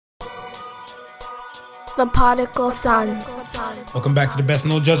The Prodigal Sons. Welcome back to the best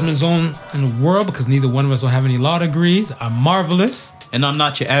no judgment zone in the world, because neither one of us don't have any law degrees. I'm Marvelous. And I'm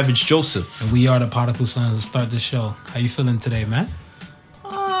not your average Joseph. And we are the Prodigal Sons to start the show. How you feeling today, man?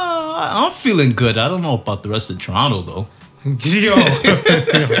 I'm feeling good. I don't know about the rest of Toronto, though. Yo.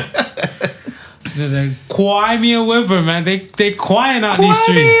 They Kawhi me a River, man. They crying out these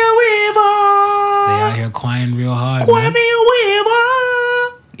streets. They out here crying real hard, man.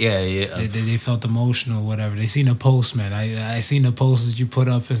 Yeah. They felt emotional, whatever. They seen the post, man. I seen the posts that you put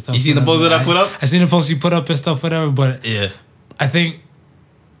up and stuff. You seen the post that I put up? I seen the posts you put up and stuff, whatever. But yeah, I think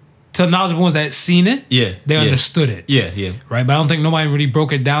to knowledgeable ones that seen it, they understood it. Yeah. Right, but I don't think nobody really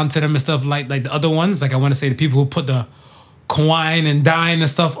broke it down to them and stuff like the other ones. Like I want to say the people who put the Kawhi and dying and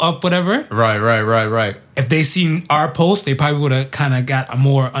stuff up, whatever. Right. If they seen our post, they probably would have kind of got a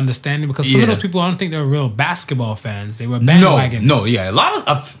more understanding, because some of those people, I don't think they were real basketball fans. They were bandwagoners. No, a lot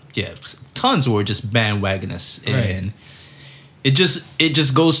of tons were just bandwagoners, and it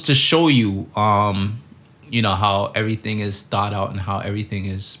just goes to show you, how everything is thought out and how everything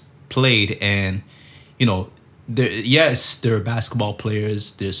is played, and they're basketball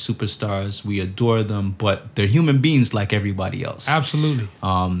players, they're superstars, we adore them, but they're human beings like everybody else. Absolutely.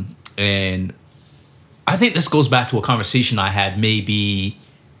 And I think this goes back to a conversation I had maybe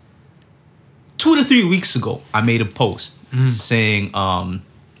 2 to 3 weeks ago. I made a post saying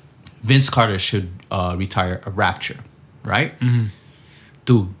Vince Carter should retire a Rapture, right? Mm-hmm.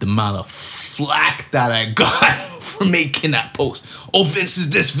 Dude, the amount of flack that I got for making that post. Oh, Vince is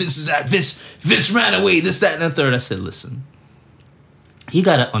this, Vince is that, Vince ran away, this, that, and the third. I said, listen, you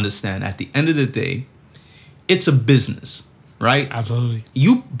got to understand, at the end of the day, it's a business, right? Absolutely.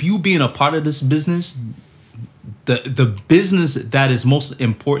 You being a part of this business, the business that is most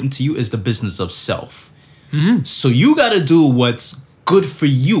important to you is the business of self. Mm-hmm. So you got to do what's good for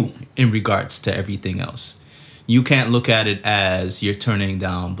you in regards to everything else. You can't look at it as you're turning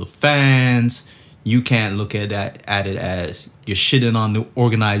down the fans. You can't look at it as you're shitting on the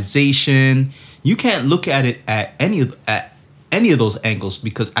organization. You can't look at it at any of those angles,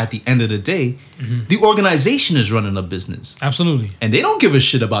 because at the end of the day, the organization is running a business. Absolutely. And they don't give a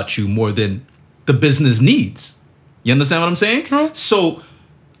shit about you more than the business needs. You understand what I'm saying? True. So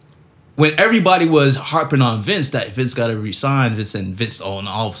when everybody was harping on Vince, that Vince got to resign, and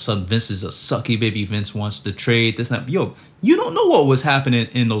all of a sudden Vince is a sucky baby, Vince wants to trade, this and that. Yo, you don't know what was happening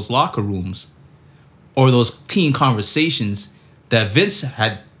in those locker rooms or those team conversations, that Vince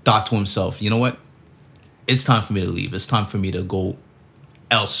had thought to himself, you know what? It's time for me to leave. It's time for me to go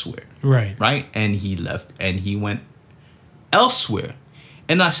elsewhere. Right? And he left and he went elsewhere.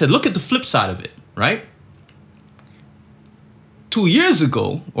 And I said, look at the flip side of it, right? 2 years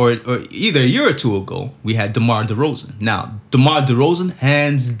ago, or either a year or two ago, we had DeMar DeRozan. Now, DeMar DeRozan,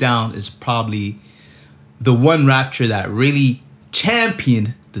 hands down, is probably the one Rapture that really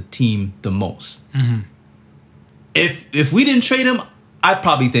championed the team the most. Mm-hmm. If we didn't trade him, I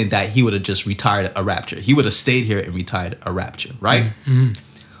probably think that he would have just retired a Rapture. He would have stayed here and retired a Rapture, right? Mm-hmm.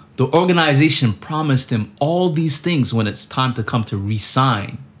 The organization promised him all these things when it's time to come to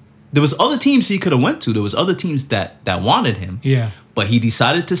re-sign. There was other teams he could have went to. There was other teams that wanted him. Yeah. But he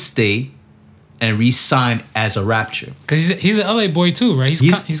decided to stay and re-sign as a Rapture. Because he's an LA boy too, right?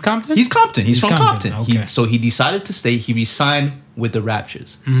 He's Compton? He's Compton. He's from Compton. Okay. So he decided to stay. He re-signed with the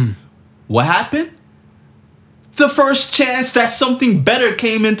Raptures. Mm. What happened? The first chance that something better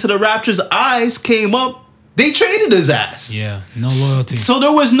came into the Raptors' eyes came up, they traded his ass. Yeah, no loyalty. So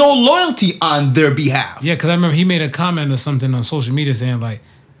there was no loyalty on their behalf. Yeah, because I remember he made a comment or something on social media saying, like,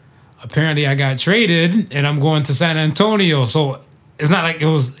 apparently I got traded and I'm going to San Antonio. So it's not like it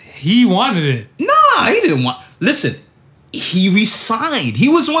was, he wanted it. Nah, he didn't want. Listen, he resigned. He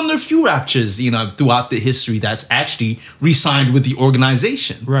was one of the few Raptors, throughout the history that's actually resigned with the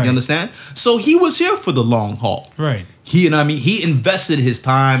organization. Right. You understand? So he was here for the long haul. Right. He invested his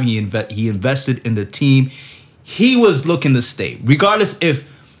time. He invested in the team. He was looking to stay, regardless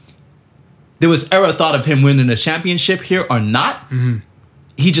if there was ever thought of him winning a championship here or not. Mm-hmm.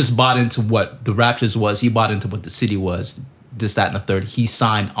 He just bought into what the Raptors was. He bought into what the city was. This, that, and the third. He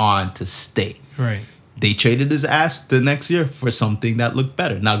signed on to stay. Right. They traded his ass the next year for something that looked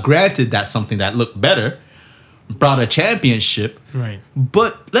better. Now, granted, that something that looked better brought a championship. Right.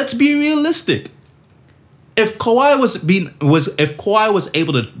 But let's be realistic. If Kawhi was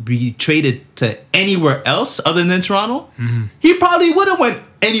able to be traded to anywhere else other than Toronto, he probably would have went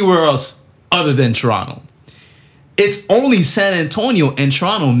anywhere else other than Toronto. It's only San Antonio and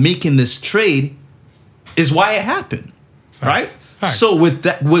Toronto making this trade is why it happened. Facts. Right? Facts. So with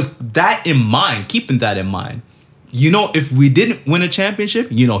that in mind, keeping that in mind, if we didn't win a championship,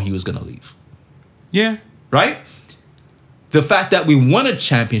 he was going to leave. Yeah. Right? The fact that we won a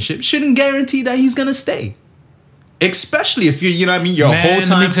championship shouldn't guarantee that he's going to stay. Especially if you're, you know what I mean, you're a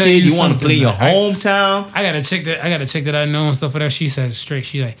whole-time kid, you want to play your hometown. I got a chick that I know and stuff like that. She said straight,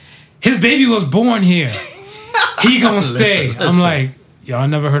 she like, his baby was born here. He gonna stay. Listen. I'm like, y'all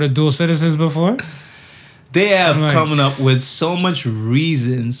never heard of dual citizens before? They have coming up with so much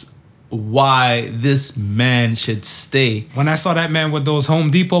reasons why this man should stay. When I saw that man with those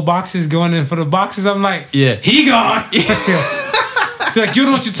Home Depot boxes going in for the boxes, I'm like, yeah, he gone. They're like, you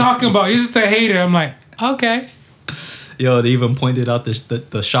know what you're talking about. You're just a hater. I'm like, okay. Yo, they even pointed out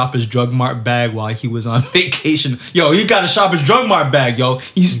the Shoppers Drug Mart bag while he was on vacation. Yo, he got a Shoppers Drug Mart bag, yo.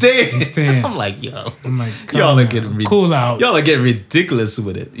 He's staying. I'm like, y'all are getting cool out. Y'all are getting ridiculous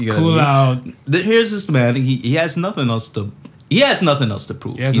with it. You know cool out. Here's this man. He has nothing else to. He has nothing else to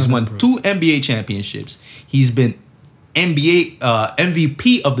prove. He's won 2 NBA championships. He's been NBA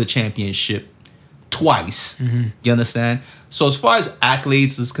MVP of the championship twice. Mm-hmm. You understand? So as far as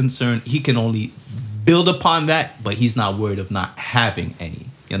accolades is concerned, he can only build upon that, but he's not worried of not having any.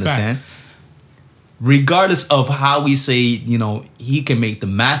 You understand? Facts. Regardless of how we say, you know, he can make the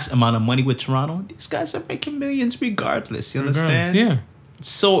max amount of money with Toronto, these guys are making millions regardless. You understand? Yeah.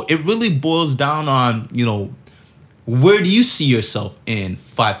 So it really boils down on, you know, where do you see yourself in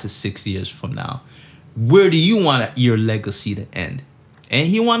 5 to 6 years from now? Where do you want your legacy to end? And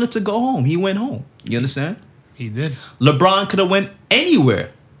he wanted to go home. He went home. You understand? He did. LeBron could have went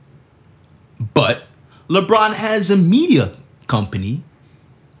anywhere. But LeBron has a media company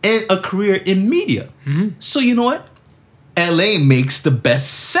and a career in media. Mm-hmm. So you know what? LA makes the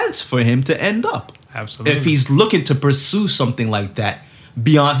best sense for him to end up. Absolutely. If he's looking to pursue something like that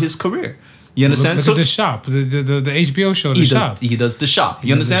beyond his career. You understand? Look at the Shop, the HBO show, The Shop. He does The Shop.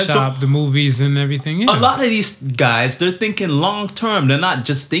 You understand? The Shop, the movies and everything. Yeah. A lot of these guys, they're thinking long term. They're not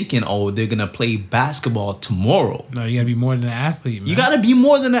just thinking, oh, they're gonna play basketball tomorrow. No, you gotta be more than an athlete, man. You gotta be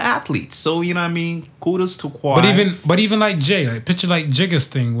more than an athlete. So you know what I mean? Kudos to Kawhi. But even like Jay, like picture like Jigga's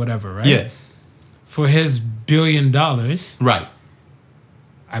thing, whatever, right? Yeah. For his $1 billion, right?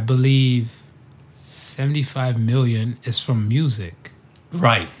 I believe 75 million is from music.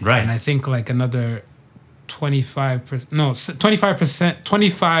 Right. And I think like another 25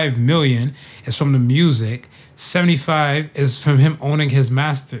 million is from the music. 75 is from him owning his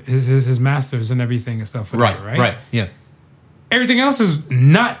masters and everything and stuff like that, right? Right. Yeah. Everything else is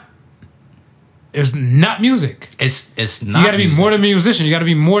not music. It's not. You got to be more than a musician. You got to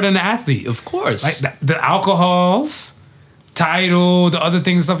be more than an athlete. Of course. Like the alcohols, title, the other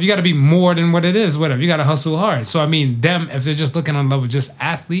things and stuff, you got to be more than what it is, whatever. You got to hustle hard. So, I mean, them, if they're just looking on the level of just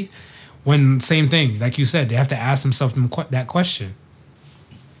athlete, when same thing, like you said, they have to ask themselves that question.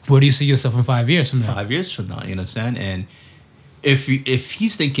 Where do you see yourself in 5 years from now? 5 years from now, you understand? And if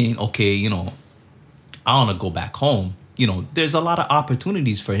he's thinking, okay, you know, I want to go back home, you know, there's a lot of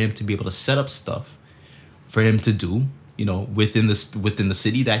opportunities for him to be able to set up stuff for him to do, you know, within the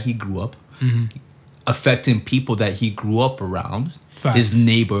city that he grew up. Mm-hmm. Affecting people that he grew up around, Facts. His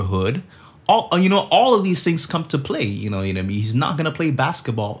neighborhood, all of these things come to play. You know what I mean? He's not gonna play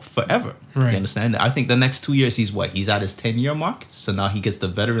basketball forever. Right. You understand? I think the next 2 years he's at his 10-year mark. So now he gets the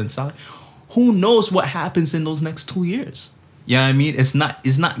veteran side. Who knows what happens in those next 2 years? You know what I mean? It's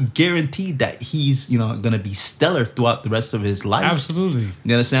not guaranteed that he's, you know, gonna be stellar throughout the rest of his life. Absolutely.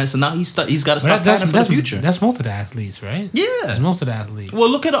 You understand? So now he's got to start planning for the future. That's most of the athletes, right? Yeah. That's most of the athletes. Well,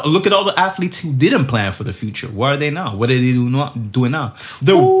 look at all the athletes who didn't plan for the future. Where are they now? What are they doing now?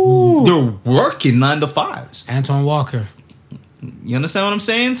 They're working 9 to 5s. Antoine Walker. You understand what I'm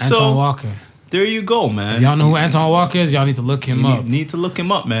saying? Antoine Walker. There you go, man. If y'all know who Antoine Walker is, y'all need to look him up. Need to look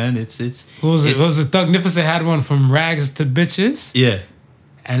him up, man. What was it? Thugnificent had one from rags to bitches. Yeah.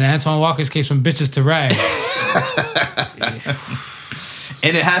 And Antoine Walker's case from bitches to rags.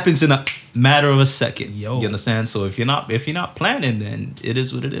 And it happens in a matter of a second. Yo. You understand? So if you're not planning, then it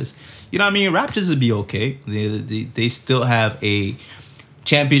is what it is. You know what I mean? Raptors would be okay. They still have a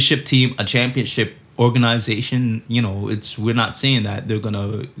championship team, a championship organization. You know, we're not saying that they're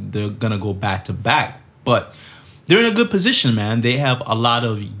gonna go back to back, but they're in a good position, man. They have a lot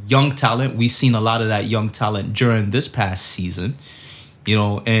of young talent. We've seen a lot of that young talent during this past season. You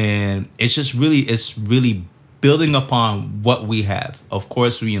know, and it's really building upon what we have. Of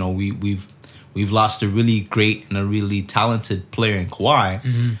course, you know, we've lost a really great and a really talented player in Kawhi.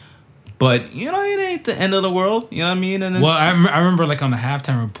 Mm-hmm. But, you know, it ain't the end of the world. You know what I mean? And well, I remember, like, on the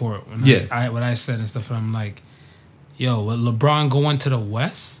halftime report, when what I said and stuff, and I'm like, yo, with LeBron going to the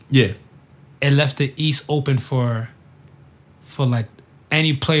West, yeah, it left the East open for like,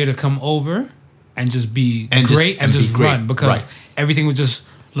 any player to come over and just be great and just run. Because everything was just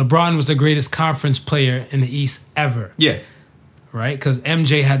LeBron was the greatest conference player in the East ever. Yeah. Right? Because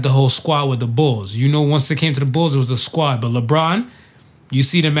MJ had the whole squad with the Bulls. You know, once they came to the Bulls, it was a squad. But LeBron, you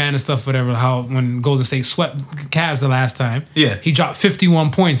see the man and stuff, whatever, how when Golden State swept Cavs the last time, he dropped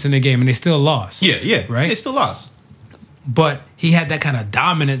 51 points in the game and they still lost. Yeah. Right? They still lost. But he had that kind of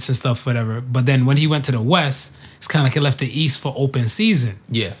dominance and stuff, whatever. But then when he went to the West, it's kind of like he left the East for open season.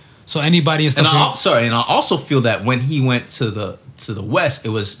 Yeah. So anybody and stuff. And I also feel that when he went to the West, it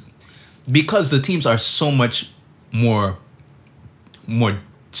was because the teams are so much more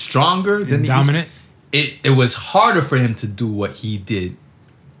stronger than the dominant. East, it was harder for him to do what he did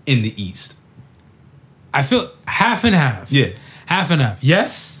in the East. I feel half and half. Yeah. Half and half.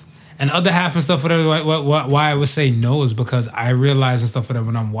 Yes. And other half and stuff, whatever. Why I would say no is because I realize and stuff, whatever,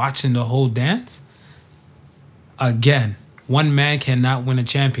 when I'm watching the whole dance, again, one man cannot win a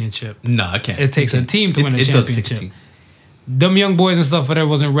championship. No, I can't. It takes a team to win a championship. Does take a team. Them young boys and stuff, whatever,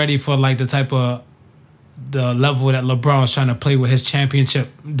 wasn't ready for like the level that LeBron was trying to play with his championship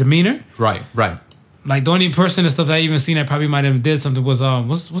demeanor. Right. Like the only person and stuff that I even seen that probably might have did something was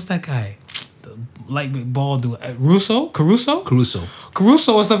what's that guy? The light ball dude, Caruso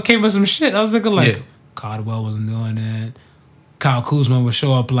and stuff came with some shit. I was looking like Caldwell wasn't doing it. Kyle Kuzma would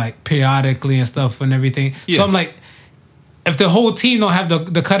show up like periodically and stuff and everything. Yeah. So I'm like, if the whole team don't have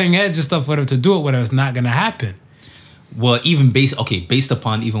the cutting edge and stuff whatever to do it, whatever, it's not gonna happen. Well, even based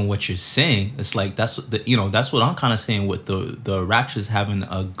upon even what you're saying, it's like that's what I'm kind of saying with the Raptors having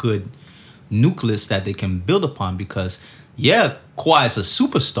a good nucleus that they can build upon because Kawhi is a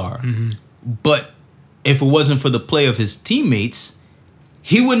superstar, but if it wasn't for the play of his teammates,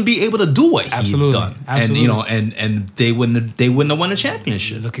 he wouldn't be able to do what he's done. Absolutely. And they wouldn't have won a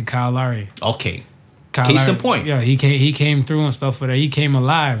championship. Look at Kyle Lowry. Okay. Case in point. Yeah, he came through and stuff for that. He came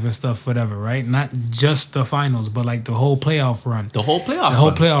alive and stuff, whatever, right? Not just the finals, but like the whole playoff run. The whole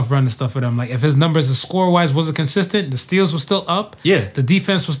playoff run and stuff for them. Like if his numbers score-wise wasn't consistent, the steals were still up. Yeah. The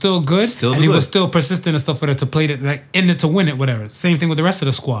defense was still good. He was still persistent and stuff for that to play it, like in it to win it, whatever. Same thing with the rest of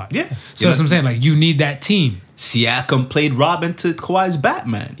the squad. Yeah. So that's what I'm saying. Like you need that team. Siakam played Robin to Kawhi's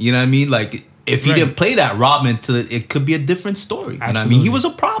Batman. You know what I mean? Like if he didn't play that Robin, it could be a different story. You know what I mean? He was a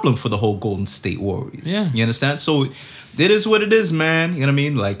problem for the whole Golden State Warriors. Yeah. You understand? So it is what it is, man. You know what I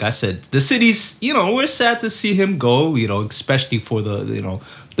mean? Like I said, the city's, we're sad to see him go, especially for the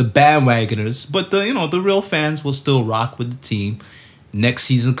bandwagoners. But the real fans will still rock with the team. Next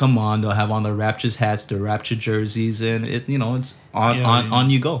season, come on, they'll have on the Raptors hats, the Rapture jerseys, and it's on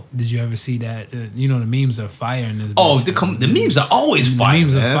you go. Did you ever see that? The memes are fire in this. Oh, the memes are always fire. The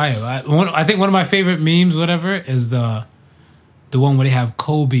memes are fire. I think one of my favorite memes, whatever, is the one where they have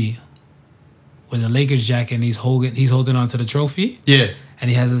Kobe with a Lakers jacket and he's holding onto the trophy. Yeah, and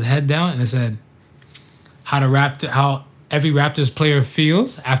he has his head down, and it said how every Raptors player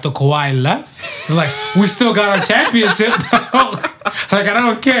feels after Kawhi left. They're like, we still got our championship. Like, I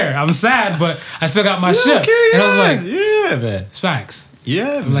don't care. I'm sad, but I still got my shit. Okay, and I was like, yeah, man. It's facts.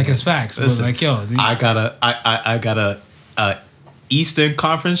 Yeah, I'm like, it's facts. Listen, but like, yo. I got a Eastern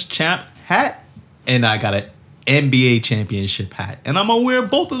Conference champ hat, and I got an NBA championship hat. And I'm gonna wear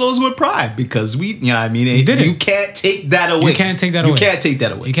both of those with pride because you can't take that away. You can't take that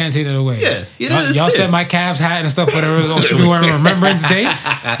away. Yeah. Y'all said my Cavs hat and stuff, whatever, should be wearing Remembrance Day.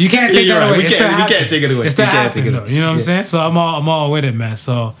 You can't take that away. We can't take it away. It's still happening, though. You know what I'm saying? So I'm all with it, man.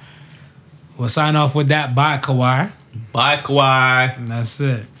 So we'll sign off with that. Bye, Kawhi. Bye, Kawhi. And that's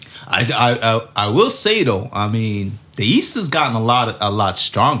it. I will say, though, I mean, the East has gotten a lot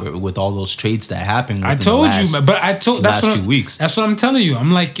stronger with all those trades that happened. I told you, man. But last few weeks. That's what I'm telling you.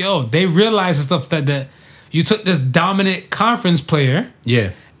 I'm like, yo, they realized the stuff that you took this dominant conference player,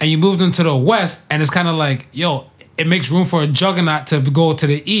 and you moved him to the West, and it's kind of like, yo, it makes room for a juggernaut to go to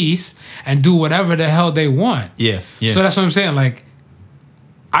the East and do whatever the hell they want. Yeah. So that's what I'm saying. Like,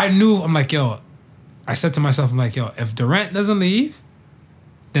 I'm like, yo, I said to myself, I'm like, yo, if Durant doesn't leave,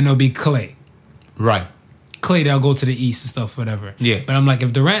 then there'll be Clay. Right. Clay, they'll go to the East and stuff, whatever. Yeah. But I'm like,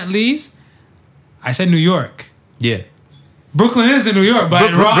 if Durant leaves, I said New York. Yeah. Brooklyn is in New York, but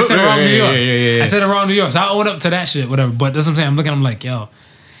I said wrong New York. Yeah. I said it wrong New York. So I own up to that shit, whatever. But that's what I'm saying. I'm like, yo,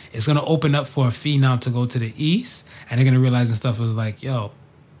 it's going to open up for a phenom to go to the East, and they're going to realize and stuff is like, yo,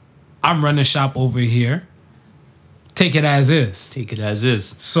 I'm running shop over here. Take it as is.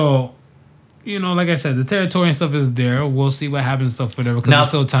 So, like I said, the territory and stuff is there. We'll see what happens and stuff whatever because there's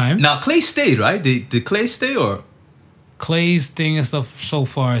still time. Now, Clay stayed, right? Did Clay stay or? Clay's thing and stuff so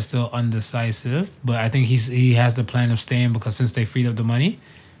far is still undecisive, but I think he has the plan of staying because since they freed up the money.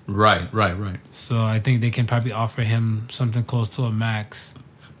 Right. So I think they can probably offer him something close to a max.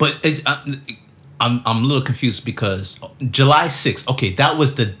 But I'm a little confused because July 6th. Okay, that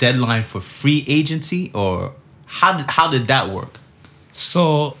was the deadline for free agency, or how did that work?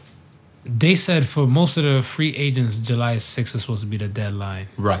 So they said for most of the free agents, July 6th is supposed to be the deadline.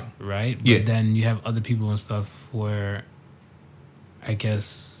 Right. Right? But Yeah. then you have other people and stuff where I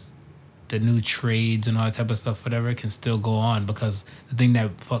guess the new trades and all that type of stuff, whatever, can still go on, because the thing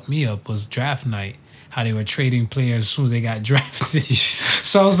that fucked me up was draft night. How they were trading players as soon as they got drafted.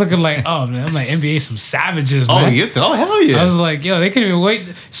 So I was looking like, oh man, I'm like, NBA some savages, man. Oh hell yeah. I was like, yo, they couldn't even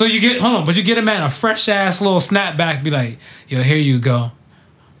wait. So you get, hold on, but you get a man a fresh ass little snapback, be like, yo, here you go.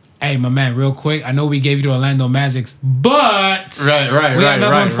 Hey, my man, real quick, I know we gave you the Orlando Magics, but right, we got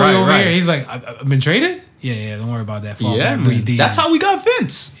another one for you over right. here. He's like, I've been traded? Yeah, don't worry about that. Fall Yeah, back, breathe man. easy. That's how we got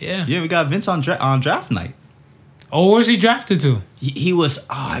Vince. Yeah. We got Vince on draft night. Oh, where's he drafted to? He was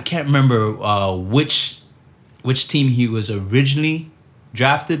I can't remember which team he was originally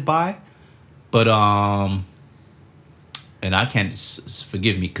drafted by, but and I can't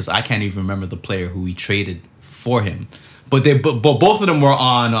forgive me because I can't even remember the player who he traded for him. But both of them were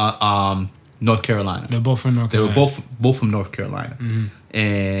on North Carolina. They're both from North Carolina. They were both from North Carolina. Mm-hmm.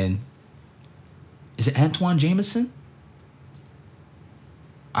 And is it Antoine Jameson?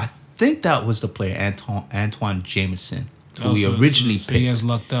 I think that was the player, Antoine Jameson, who we originally so picked. he has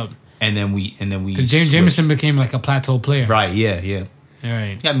lucked up. And then we because Jameson became like a plateau player. Right, yeah. All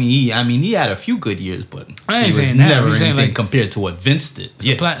right. I mean he had a few good years, but I he ain't was saying that. never I'm saying, anything like, compared to what Vince did.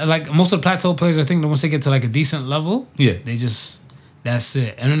 So like most of the plateau players, I think that once they get to like a decent level, Yeah. they just, that's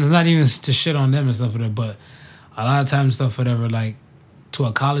it. And it's not even to shit on them and stuff like that, but a lot of times stuff whatever, like to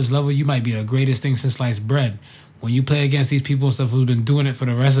a college level, you might be the greatest thing since sliced bread. When you play against these people and stuff who's been doing it for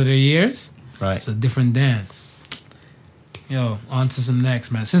the rest of their years, Right. it's a different dance. Yo, on to some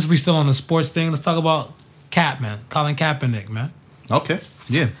next, man. Since we still on the sports thing, let's talk about Colin Kaepernick, man. Okay.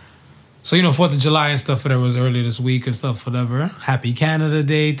 Yeah. So, 4th of July and stuff, whatever, was earlier this week and stuff, whatever. Happy Canada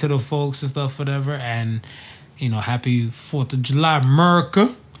Day to the folks and stuff, whatever. And, happy 4th of July,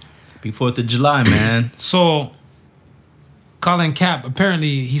 America. Happy 4th of July, man. So, Colin Kaepernick,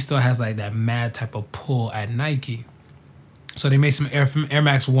 apparently he still has like that mad type of pull at Nike. So they made some Air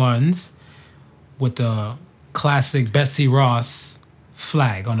Max 1s with the classic Betsy Ross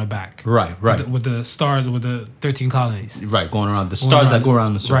flag on the back. Right. With the stars, with the 13 colonies. Right, going around the stars that go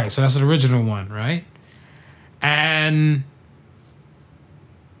around the circle. Right, so that's the original one, right? And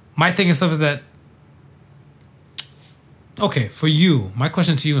my thing and stuff is that, okay, for you, my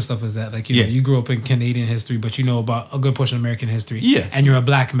question to you and stuff is that, like, you grew up in Canadian history, but you know about a good portion of American history. Yeah. And you're a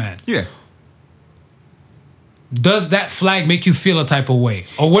black man. Yeah. Does that flag make you feel a type of way?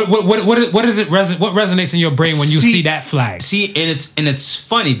 Or what is it what resonates in your brain when you see that flag? See, and it's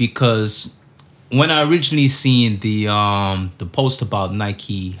funny because when I originally seen the post about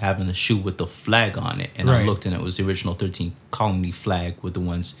Nike having a shoe with the flag on it, and I looked and it was the original 13 colony flag with the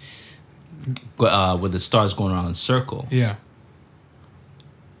ones with the stars going around in a circle. Yeah.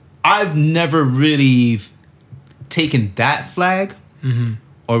 I've never really taken that flag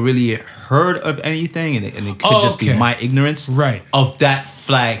or really heard of anything, and it could just be my ignorance of that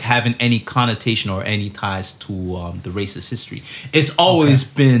flag having any connotation or any ties to the racist history. It's always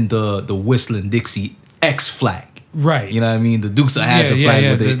been the whistling Dixie X flag. Right. You know what I mean? The Dukes of Hazzard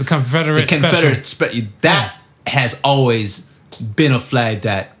flag. With the Confederate that has always been a flag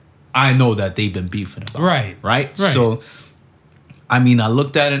that I know that they've been beefing about. Right. So, I mean, I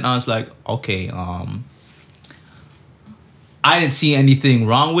looked at it and I was like, okay, I didn't see anything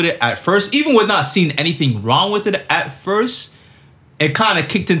wrong with it at first. Even with not seeing anything wrong with it at first, it kind of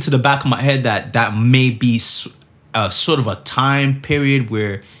kicked into the back of my head that may be a sort of a time period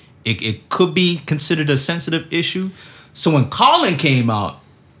where it could be considered a sensitive issue. So when Colin came out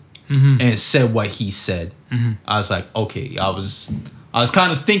and said what he said, I was like, okay, I was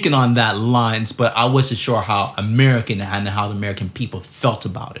kind of thinking on that lines, but I wasn't sure how American and how the American people felt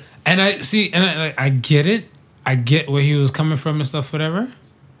about it. And I get it. I get where he was coming from and stuff, whatever.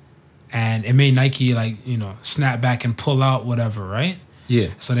 And it made Nike, snap back and pull out whatever, right? Yeah.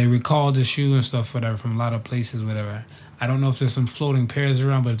 So they recalled the shoe and stuff, whatever, from a lot of places, whatever. I don't know if there's some floating pairs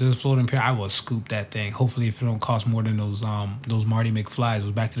around, but if there's a floating pair, I will scoop that thing. Hopefully, if it don't cost more than those Marty McFlys, those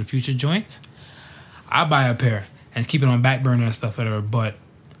Back to the Future joints, I'll buy a pair and keep it on back burner and stuff, whatever. But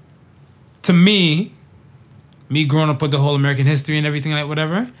to me growing up with the whole American history and everything like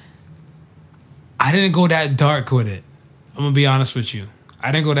whatever, I didn't go that dark with it. I'm going to be honest with you.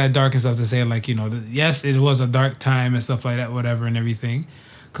 I didn't go that dark and stuff to say, like, yes, it was a dark time and stuff like that, whatever, and everything.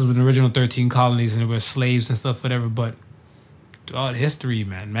 Because with the original 13 colonies and there were slaves and stuff, whatever. But throughout history,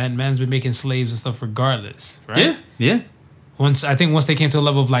 man's been making slaves and stuff regardless, right? Yeah. Once they came to a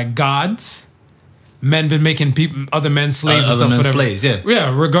level of, like, gods, men been making other men slaves and other stuff. men Whatever. slaves, yeah.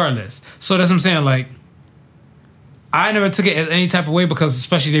 Yeah, regardless. So that's what I'm saying. Like, I never took it as any type of way because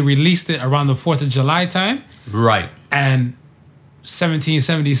especially they released it around the 4th of July time. Right. And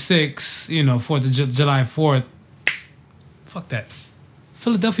 1776, 4th of July 4th. Fuck that.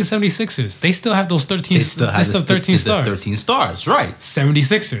 Philadelphia 76ers. They still have those 13. They still have 13 stars. 13 stars, right.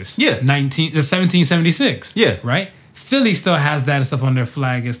 76ers. Yeah. 1776. Yeah. Right? Philly still has that and stuff on their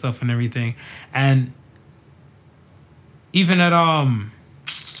flag and stuff and everything. And even at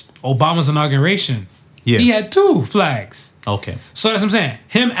Obama's inauguration, he had 2 flags. Okay. So that's what I'm saying.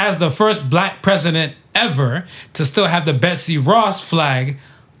 Him as the first black president ever to still have the Betsy Ross flag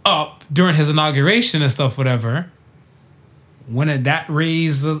up during his inauguration and stuff, whatever. Wouldn't that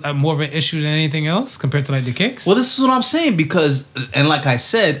raise more of an issue than anything else compared to like the kicks? Well, this is what I'm saying because, and like I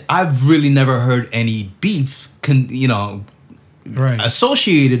said, I've really never heard any beef,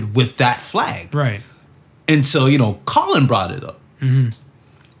 associated with that flag. Right. Until, Colin brought it up. Mm-hmm.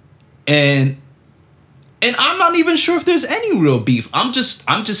 And I'm not even sure if there's any real beef. I'm just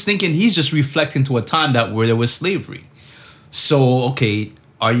thinking he's just reflecting to a time where there was slavery. So, okay,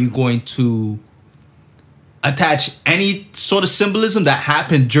 are you going to attach any sort of symbolism that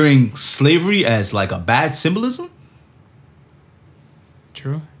happened during slavery as like a bad symbolism?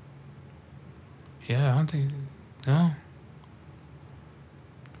 True. Yeah, I don't think no.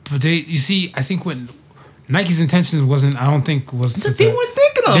 But I think when Nike's intention wasn't, I don't think was. They weren't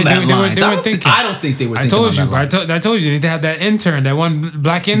thinking on that line. They weren't thinking. I don't think they were thinking on that line. I told you, they had that intern, that one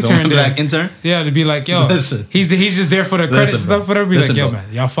black intern. Black intern? Yeah, to be like, yo, listen, he's just there for the credit stuff, whatever. Be like, yo, bro,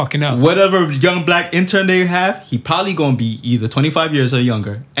 man, y'all fucking up. Whatever young black intern they have, he probably gonna be either 25 years or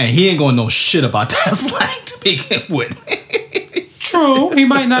younger, and he ain't gonna know shit about that flag to begin with. True, he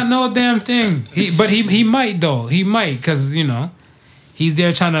might not know a damn thing. But he might though. He might, because he's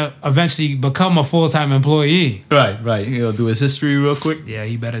there trying to eventually become a full-time employee. Right. He'll do his history real quick. Yeah,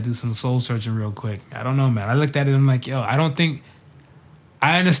 he better do some soul searching real quick. I don't know, man. I looked at it and I'm like, yo, I don't think...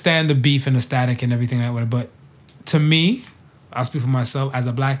 I understand the beef and the static and everything like that, but to me, I'll speak for myself, as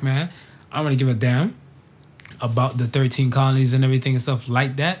a black man, I don't really give a damn about the 13 colonies and everything and stuff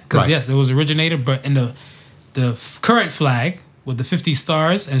like that. Because yes, it was originated, but in the current flag with the 50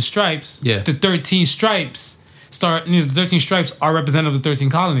 stars and stripes, the 13 stripes... the 13 stripes are representative of the 13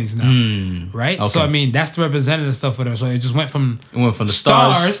 colonies now, right? Okay. So I mean, that's the representative stuff for them. So it just went from the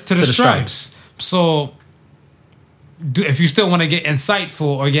stars to the stripes. So if you still want to get insightful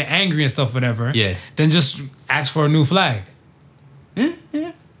or get angry and stuff, whatever, then just ask for a new flag.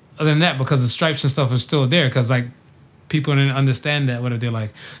 Yeah. Other than that, because the stripes and stuff are still there, because like people didn't understand that. What if they're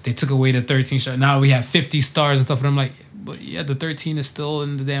like, they took away the 13 stripes. Now we have 50 stars and stuff, and I'm like, but yeah, the 13 is still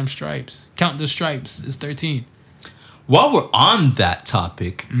in the damn stripes. Count the stripes. It's 13. While we're on that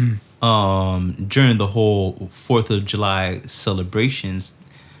topic, during the whole 4th of July celebrations,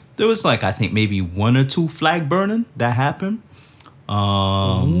 there was like, I think maybe 1 or 2 flag burning that happened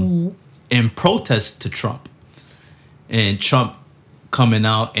in protest to Trump. And Trump coming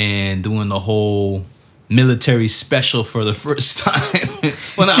out and doing the whole military special for the first time.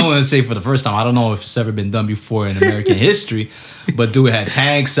 Well, I don't want to say for the first time. I don't know if it's ever been done before in American history. But dude had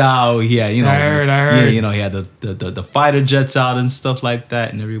tanks out. He had, I heard. He had the fighter jets out and stuff like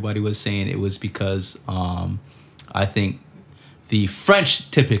that. And everybody was saying it was because I think the French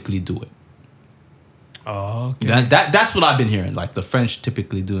typically do it. Oh, okay. That's what I've been hearing. Like the French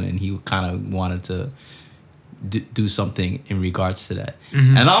typically do it, and he kind of wanted to do something in regards to that.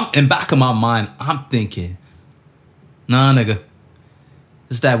 Mm-hmm. And I'm in back of my mind, I'm thinking, nah, nigga.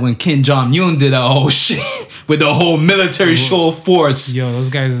 It's that when Kim Jong-un did that whole shit with the whole military show of force. Yo, those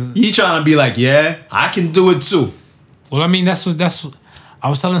guys. He trying to be like, yeah, I can do it too. Well, I mean, that's I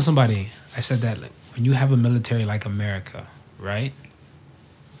was telling somebody. I said that like, when you have a military like America, right?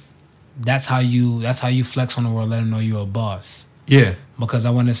 That's how you flex on the world. Let them know you're a boss. Yeah. Because I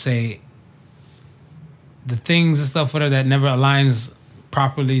want to say the things and stuff whatever that never aligns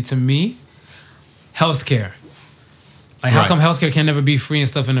properly to me. Healthcare. Like, how come healthcare can never be free and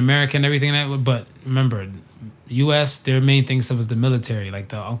stuff in America and everything like that? But remember, U.S., their main thing stuff is the military, like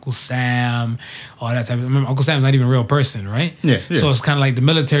the Uncle Sam, all that type of... Remember, Uncle Sam's not even a real person, right? Yeah. So it's kind of like the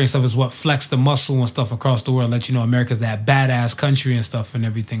military stuff is what flex the muscle and stuff across the world, let you know America's that badass country and stuff and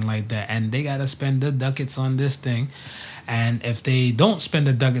everything like that. And they got to spend the ducats on this thing. And if they don't spend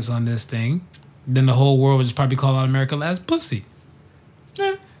the ducats on this thing, then the whole world would just probably call out America as pussy.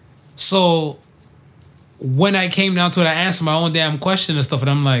 Yeah. So... when I came down to it, I answered my own damn question and stuff,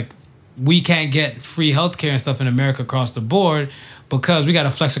 and I'm like, we can't get free healthcare and stuff in America across the board because we got to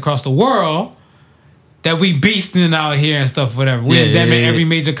flex across the world that we beasting out here and stuff, whatever. We in every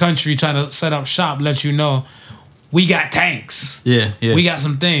major country trying to set up shop, let you know we got tanks. Yeah. We got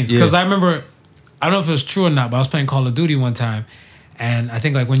some things. Because I remember, I don't know if it was true or not, but I was playing Call of Duty one time, and I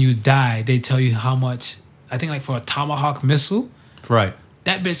think like when you die, they tell you how much. I think like for a Tomahawk missile, right?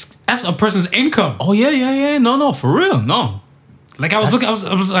 That bitch, that's a person's income. Oh yeah. No, for real, no. Like I was looking, I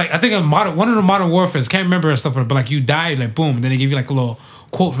was like, I think one of the Modern Warfares, can't remember and stuff, but like you died, like boom, and then they give you like a little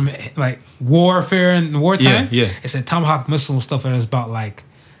quote from like warfare and wartime. Yeah. It said Tomahawk missile and stuff, and it's about like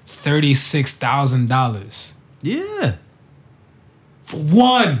 $36,000. Yeah. For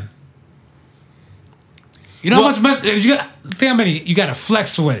one. You know how much you got? Think how many you got to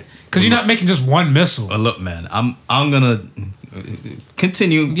flex with, because you're not making just one missile. Look, man, I'm gonna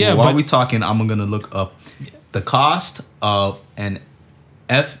continue. Yeah, while we talking, I'm gonna look up the cost of an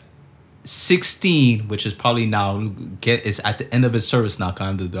F-16, which is probably now is at the end of its service now.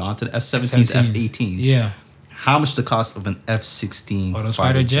 Kind of they're onto the F-17s, F-18s. Yeah. How much the cost of an F-16? Oh, those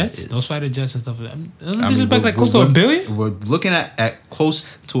fighter jets, those fighter jets and stuff. This is like close to $1 billion. We're looking at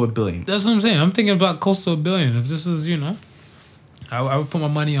close to $1 billion. That's what I'm saying. I'm thinking about close to $1 billion. If this is, I would put my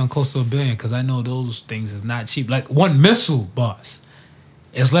money on close to $1 billion, because I know those things is not cheap. Like one missile, boss,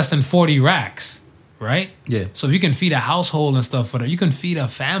 is less than 40 racks, right? Yeah. So if you can feed a household and stuff, whatever, you can feed a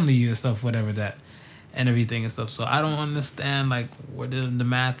family and stuff, whatever that, and everything and stuff. So I don't understand like where the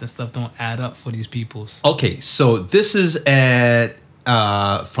math and stuff don't add up for these peoples. Okay, so this is at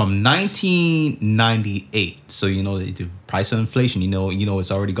from 1998. So the price of inflation.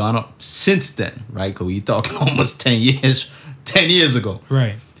 It's already gone up since then, right? Because we're talking almost 10 years. 10 years ago,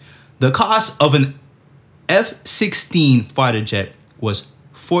 right? The cost of an F-16 fighter jet was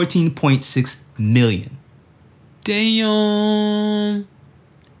 $14.6 million. Damn.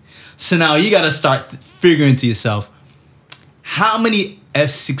 So now you got to start figuring to yourself how many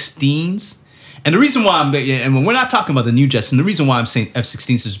F-16s. And the reason why and we're not talking about the new jets, and the reason why I'm saying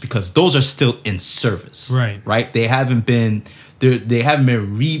F-16s is because those are still in service, right? They haven't been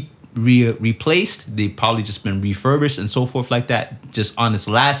replaced. They've probably just been refurbished and so forth like that, just on its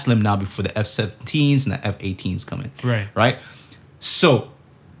last limb now before the F-17s and the F-18s come in. Right? So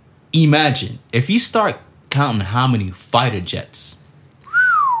imagine if you start counting how many fighter jets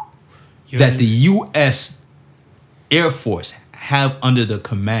that the U.S. Air Force have under the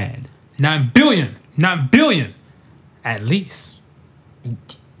command. 9 billion at least.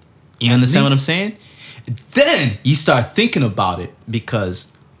 You understand what I'm saying? Then you start thinking about it,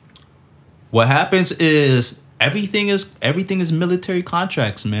 because what happens is everything is military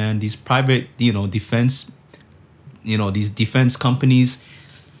contracts, man. These private, defense, these defense companies,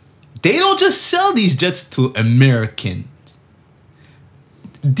 they don't just sell these jets to Americans.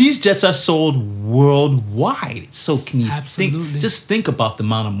 These jets are sold worldwide. So can you think about the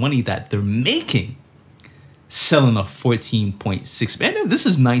amount of money that they're making selling a 14.6, and this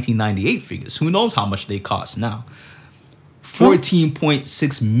is 1998 figures. Who knows how much they cost now?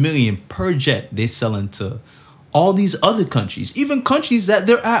 14.6 million per jet they selling to all these other countries, even countries that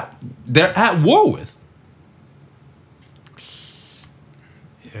they're at war with.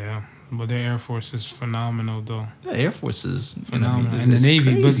 Yeah, but their Air Force is phenomenal, though. Yeah, Air Force is phenomenal, and the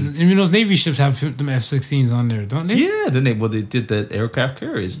Navy. Crazy. But those Navy ships have them F-16s on there, don't they? Yeah, then they did the aircraft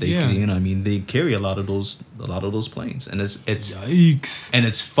carriers. They they carry a lot of those planes, and it's yikes. And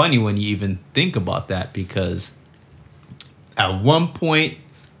it's funny when you even think about that, because at one point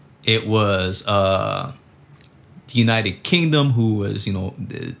it was the United Kingdom who was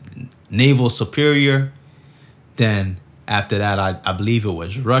the naval superior. Then after that, I believe it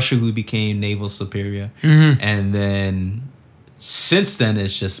was Russia who became naval superior. Mm-hmm. And then since then,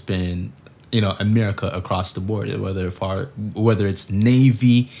 it's just been, America across the board, whether it's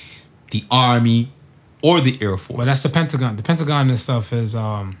Navy, the Army, or the Air Force. Well, that's the Pentagon. The Pentagon and stuff is,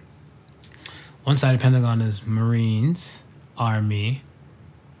 one side of the Pentagon is Marines, Army,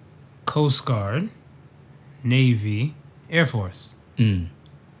 Coast Guard, Navy, Air Force. Mm.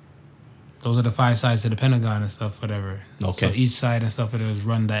 Those are the 5 sides of the Pentagon and stuff, whatever. Okay. So each side and stuff, whatever, is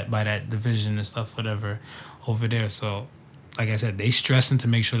run by that division and stuff, whatever, over there. So, like I said, they stressing to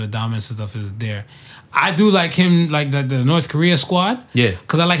make sure the dominance and stuff is there. I do like him, like the North Korea squad. Yeah.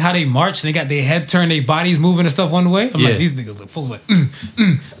 Because I like how they march and they got their head turned, their bodies moving and stuff one way. I'm like, these niggas look full like, man.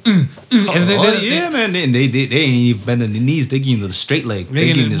 They ain't even bending their knees. They give you the straight leg.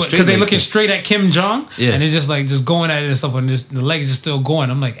 Because they're looking straight at Kim Jong. Yeah. And it's just like, just going at it and stuff. And just, the legs are still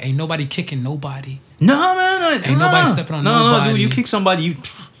going. I'm like, ain't nobody kicking nobody. No, man. Ain't nobody stepping on nobody. No, dude. You kick somebody,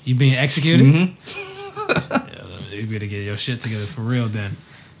 you being executed? Mm-hmm. You better get your shit together for real then.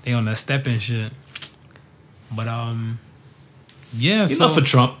 They on that stepping shit. But Yeah. Enough for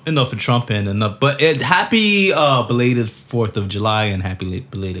Trump, and enough. But happy belated 4th of July and happy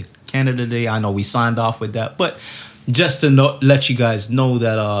belated Canada Day. I know we signed off with that, but just to let you guys know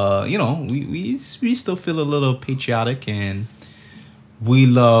that we still feel a little patriotic, and we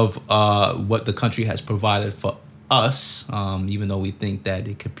love what the country has provided for us, even though we think that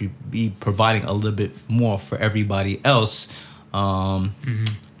it could be providing a little bit more for everybody else.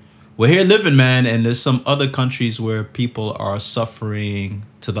 We're here living, man, and there's some other countries where people are suffering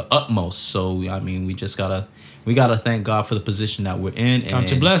to the utmost. So I mean, we gotta thank God for the position that we're in. Count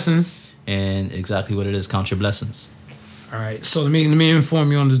your blessings. And exactly what it is, count your blessings. All right, so let me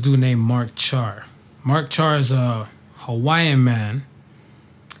inform you on this dude named Mark Char. Mark Char is a Hawaiian man.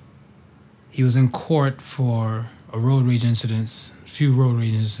 He was in court for a few road rage incidents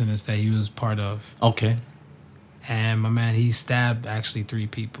that he was part of. Okay. And my man, he stabbed actually 3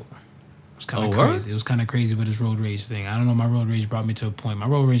 people. It was kind of crazy. It was kind of crazy with his road rage thing. I don't know. My road rage brought me to a point. My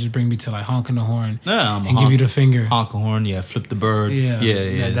road rage just bring me to like honking the horn and give you the finger. Honk the horn, yeah. Flip the bird.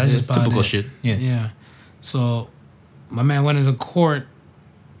 Yeah. That's just typical shit. Yeah. So my man went into court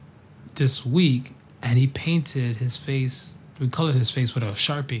this week and he painted his face. We colored his face with a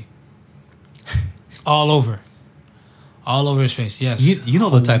Sharpie. All over his face. Yes. You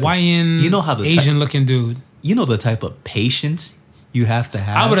know the type Hawaiian, of, you know how the Asian looking dude. You know the type of patience you have to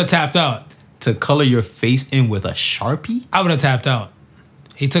have. I would have tapped out to color your face in with a Sharpie. I would have tapped out.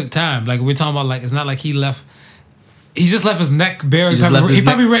 He took time. Like we're talking about. Like it's not like he left. He just left his neck bare. He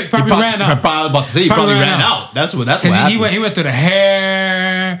probably ran out. Probably about to say he probably ran out. That's what happened. He went through the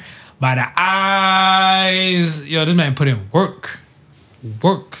hair, by the eyes. Yo, this man put in work,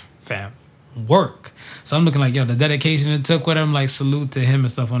 fam, work. So I'm looking like, yo, the dedication it took with him, like salute to him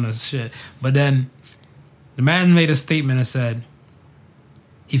and stuff on this shit. But then the man made a statement and said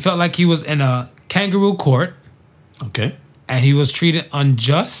he felt like he was in a kangaroo court. Okay. And he was treated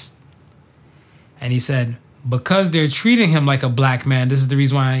unjust. And he said, because they're treating him like a black man, this is the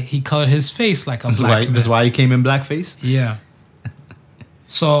reason why he colored his face like a black man. That's why he came in blackface? Yeah.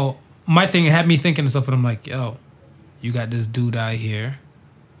 So my thing had me thinking and stuff, and I'm like, yo, you got this dude out here,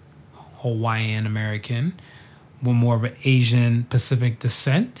 Hawaiian American, with more of an Asian Pacific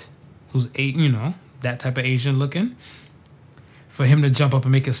descent, who's, that type of Asian looking. For him to jump up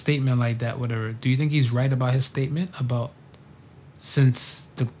and make a statement like that, whatever, do you think he's right about his statement about since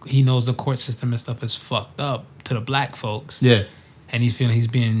he knows the court system and stuff is fucked up to the black folks? Yeah. And he's feeling he's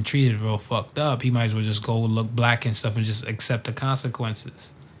being treated real fucked up. He might as well just go look black and stuff and just accept the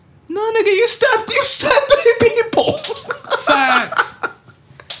consequences. No, nigga, you stabbed 3 people. Facts.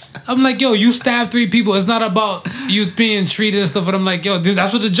 I'm like, yo, you stabbed 3 people. It's not about you being treated and stuff. But I'm like, yo, dude,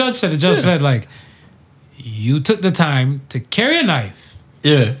 that's what the judge said. The judge said, like, you took the time to carry a knife.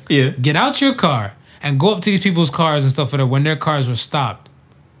 Yeah. Get out your car and go up to these people's cars and stuff when their cars were stopped.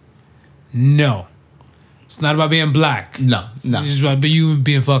 No. It's not about being black. No. It's just about you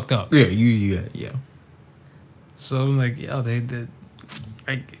being fucked up. Yeah. So I'm like, yo,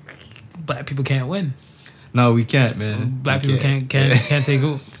 black people can't win. No, we can't, man. Black people can't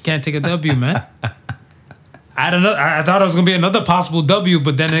take a W, man. I don't know. I thought it was gonna be another possible W,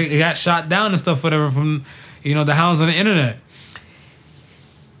 but then it got shot down and stuff, whatever, from the hounds on the internet.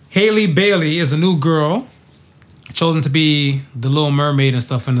 Haley Bailey is a new girl chosen to be the Little Mermaid and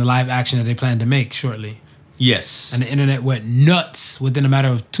stuff in the live action that they plan to make shortly. Yes. And the internet went nuts within a matter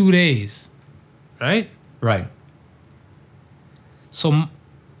of 2 days. Right? Right. So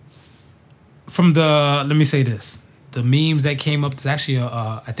let me say this. The memes that came up, there's actually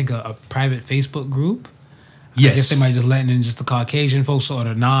I think a private Facebook group. Yes. I guess they might just letting in just the Caucasian folks or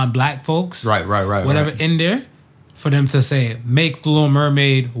the non-black folks. Right. Whatever in there for them to say, make the Little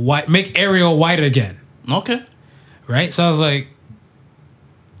Mermaid white, make Ariel white again. Okay. Right? So I was like,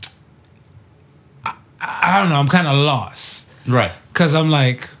 I don't know. I'm kind of lost. Right. Because I'm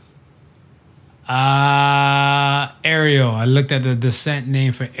like, Ariel. I looked at the descent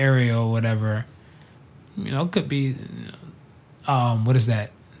name for Ariel, whatever. Could be, what is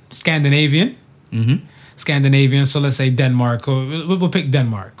that? Scandinavian. Mm-hmm. Scandinavian. So let's say Denmark, or we'll pick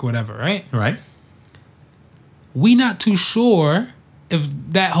Denmark, whatever, right? Right. We not too sure if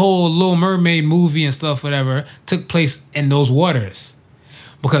that whole Little Mermaid movie and stuff, whatever, took place in those waters.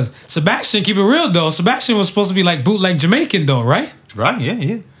 Because Sebastian, keep it real though, Sebastian was supposed to be like bootleg Jamaican though, right? Right,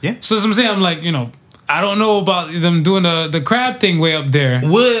 yeah. So that's what I'm saying. I'm like, I don't know about them doing the crab thing way up there.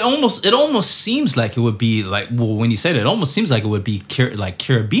 Well, it almost seems like it would be like, well, when you say that, it almost seems like it would be like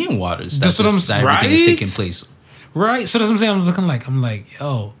Caribbean waters. That's what I'm saying. Right? Everything is taking place. Right. So that's what I'm saying. I'm like,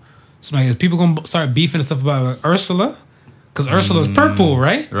 yo, so like, is people gonna start beefing and stuff about Ursula? Because Ursula's purple,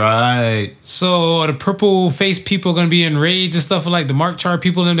 right? Right. So the purple face people are gonna be enraged and stuff like the Mark Chart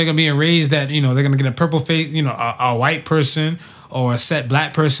people. Then they're gonna be enraged that they're gonna get a purple face, a white person or a set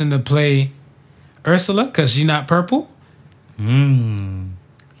black person to play Ursula because she's not purple.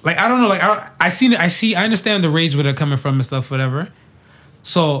 Like I don't know. Like I understand the rage where they're coming from and stuff, whatever.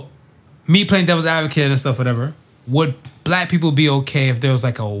 So me playing devil's advocate and stuff, whatever. Would black people be okay if there was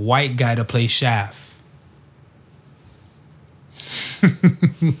like a white guy to play Shaft?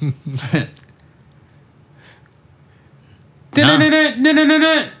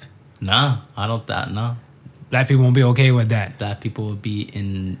 Nah, I don't that no. Black people won't be okay with that. Black people would be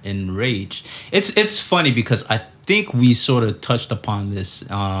enraged. It's funny because I think we sort of touched upon this.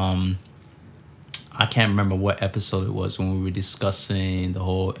 I can't remember what episode it was when we were discussing the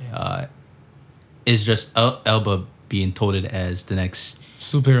whole. It's just Elba being touted as the next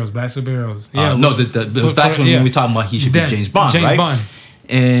superheroes, black superheroes. Yeah, no, the back when we were talking about he should be James Bond, right? Bond.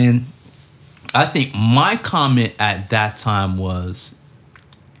 And I think my comment at that time was,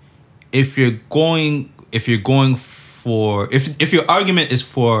 if your argument is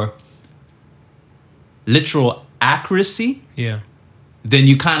for literal accuracy, then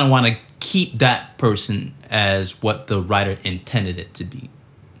you kind of want to keep that person as what the writer intended it to be.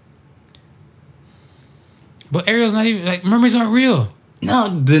 But Ariel's not even like mermaids aren't real. No,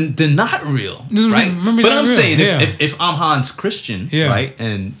 they're not real, right? But I'm saying if I'm Hans Christian, right,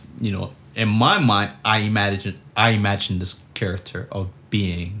 and in my mind, I imagine this character of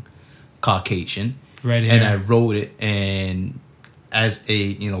being Caucasian, right here. And I wrote it, and as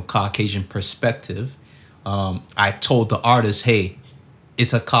a Caucasian perspective, I told the artist, hey,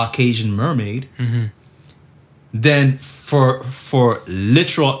 it's a Caucasian mermaid. Mm-hmm. Then for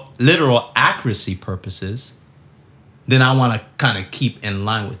literal accuracy purposes, then I want to kind of keep in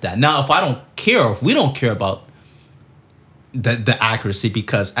line with that. Now, if we don't care about the accuracy,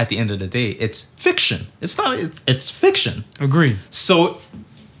 because at the end of the day, it's fiction. It's fiction. Agreed. So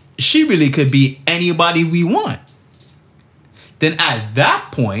she really could be anybody we want. Then at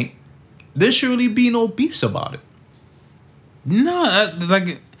that point, there should really be no beefs about it. No,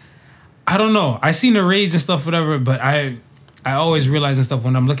 I don't know. I seen the rage and stuff, whatever, but I always realize and stuff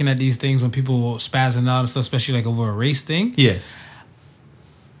when I'm looking at these things, when people spazzing out and stuff, especially like over a race thing. Yeah.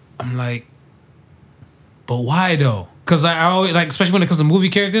 I'm like, but why though? Because I always, like, especially when it comes to movie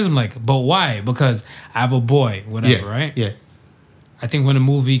characters, I'm like, but why? Because I have a boy, whatever, right? Yeah. I think when the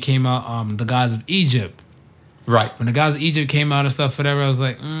movie came out, The Gods of Egypt. Right. When The Gods of Egypt came out and stuff, whatever, I was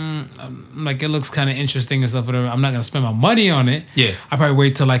like, it looks kind of interesting and stuff, whatever. I'm not going to spend my money on it. Yeah. I probably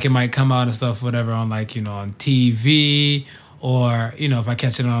wait till like it might come out and stuff, whatever, on like, on TV, or, if I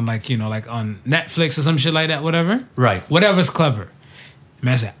catch it on like, like on Netflix or some shit like that, whatever. Right. Whatever's clever.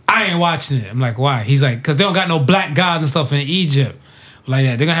 Man said, I ain't watching it. I'm like, why? He's like, because they don't got no black gods and stuff in Egypt. Like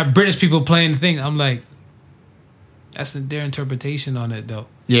that. They're going to have British people playing the thing. I'm like, that's their interpretation on it, though.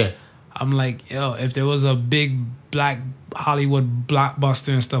 Yeah. I'm like, yo, if there was a big black Hollywood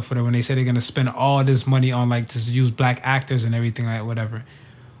blockbuster and stuff for them, when they say they're going to spend all this money on like to use black actors and everything like whatever,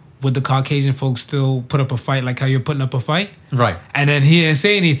 would the Caucasian folks still put up a fight like how you're putting up a fight? Right. And then he didn't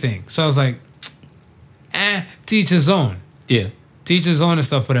say anything. So I was like, teach his own. Yeah. Teach his own and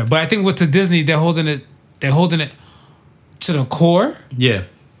stuff for that. But I think with the Disney, they're holding it to the core. Yeah.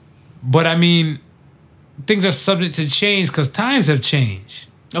 But I mean, things are subject to change because times have changed.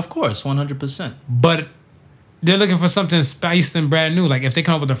 Of course, 100%. But they're looking for something spiced and brand new. Like if they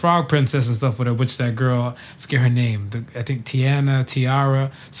come up with the Frog Princess and stuff with her, which that girl, I forget her name. I think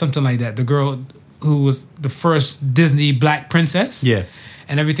Tiara, something like that. The girl who was the first Disney black princess. Yeah.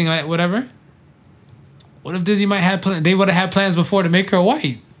 And everything like whatever. What if Disney might have plans? They would have had plans before to make her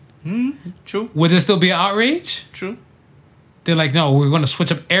white. True. Would there still be an outrage? True. They're like, no, we're going to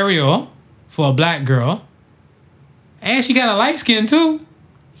switch up Ariel for a black girl. And she got a light skin too.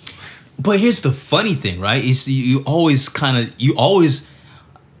 But here's the funny thing, right? Is you always,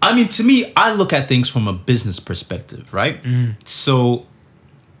 I mean, to me, I look at things from a business perspective, right? So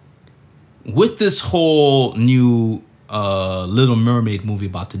with this whole new Little Mermaid movie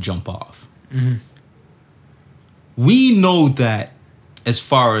about to jump off, we know that as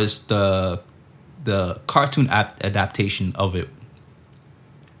far as the cartoon adaptation of it,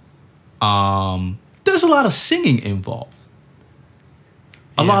 there's a lot of singing involved.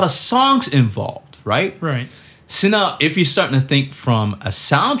 A lot of songs involved, right? Right. So now, if you're starting to think from a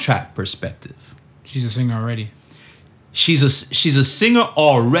soundtrack perspective, she's a singer already. She's a singer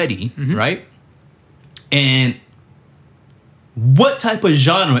already, right? And what type of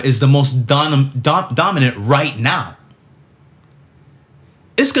genre is the most dominant right now?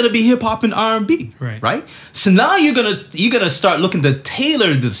 it's gonna be hip hop and R&B, right? So now you're gonna start looking to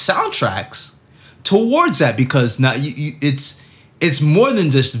tailor the soundtracks towards that, because now it's more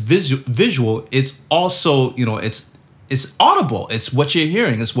than just visual. It's also, you know, it's audible. It's what you're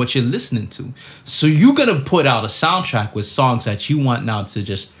hearing. It's what you're listening to. So you're gonna put out a soundtrack with songs that you want now to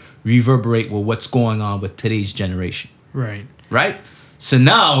just reverberate with what's going on with today's generation, right? So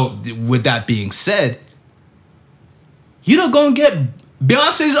now, with that being said, you're not gonna get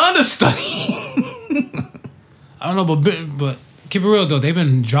Beyonce's understudy. I don't know, but keep it real though. They've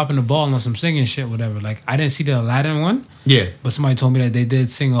been dropping the ball on some singing shit, whatever. Like, I didn't see the Aladdin one. Yeah. But somebody told me that they did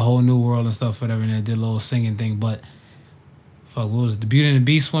sing A Whole New World and stuff, whatever, and they did a little singing thing. But fuck, what was it? The Beauty and the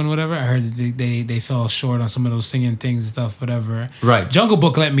Beast one, whatever. I heard that they fell short on some of those singing things and stuff, whatever. Right. Jungle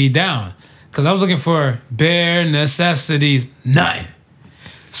Book let me down because I was looking for bare necessities, nothing.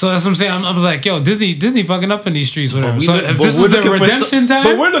 So that's what I'm saying. I was like, yo, Disney fucking up in these streets, whatever. So if this is the redemption time,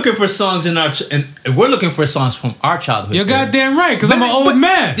 but we're looking for songs we're looking for songs from our childhood. You're goddamn right, because I'm an old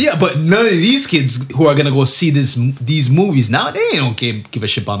man. Yeah, but none of these kids who are gonna go see these movies now, they don't give a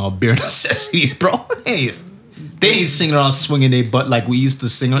shit about no bare necessities, bro. They ain't singing around swinging their butt like we used to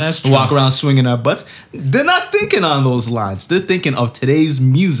sing. Walk around swinging our butts. They're not thinking on those lines. They're thinking of today's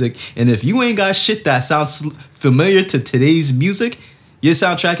music. And if you ain't got shit that sounds familiar to today's music, your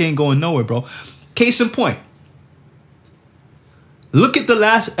soundtrack ain't going nowhere, bro. Case in point. Look at the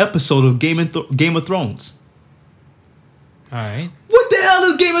last episode of Game of Thrones. All right. What the hell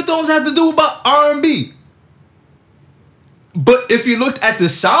does Game of Thrones have to do about R&B? But if you looked at the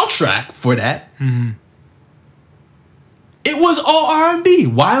soundtrack for that, it was all R&B.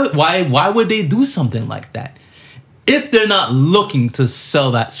 Why would they do something like that? If they're not looking to sell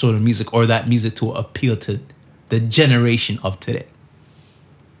that sort of music or that music to appeal to the generation of today.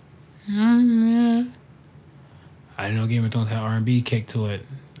 Yeah. I didn't know Game of Thrones had R&B kick to it.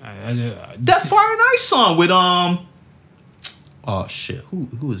 That Fire and Ice song with oh shit,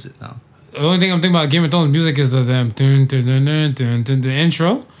 who is it now? The only thing I'm thinking about Game of Thrones music is the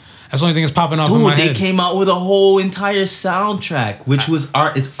intro. That's the only thing that's popping off in my head. They came out with a whole entire soundtrack, which was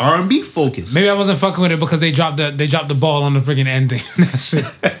it's R&B focused. Maybe I wasn't fucking with it because they dropped the ball on the freaking ending. That's it.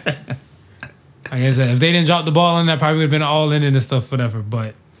 Like I said, if they didn't drop the ball on that, probably would have been all in it and stuff, whatever.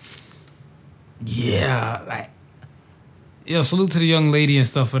 But yeah, like, salute to the young lady and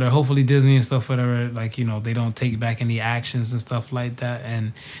stuff, whatever. Hopefully Disney and stuff, whatever. Like, they don't take back any actions and stuff like that,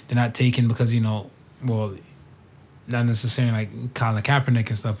 and they're not taken because well, not necessarily like Colin Kaepernick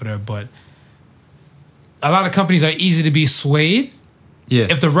and stuff, whatever. But a lot of companies are easy to be swayed. Yeah.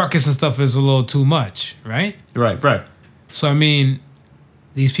 If the ruckus and stuff is a little too much, right? Right. So I mean,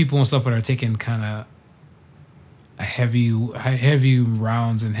 these people and stuff that are taking kind of heavy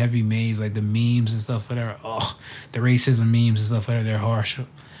rounds and heavy maze, like the memes and stuff, whatever. Oh, the racism memes and stuff, whatever. They're harsh.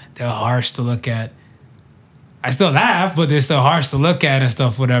 They're harsh to look at. I still laugh, but they're still harsh to look at and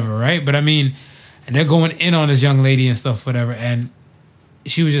stuff, whatever, right? But I mean, and they're going in on this young lady and stuff, whatever. And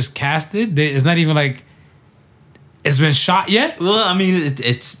she was just casted. It's not even like it's been shot yet. Well, I mean,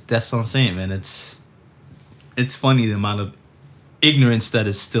 that's what I'm saying, man. It's funny the amount of ignorance that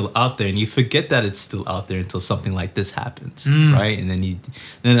is still out there, and you forget that it's still out there until something like this happens, right? And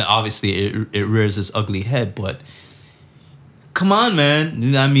then obviously it rears its ugly head. But come on,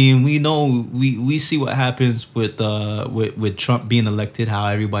 man. I mean, we know we see what happens with Trump being elected, how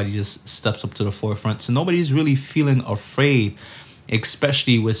everybody just steps up to the forefront. So nobody's really feeling afraid,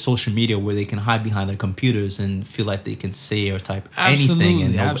 especially with social media, where they can hide behind their computers and feel like they can say or type anything,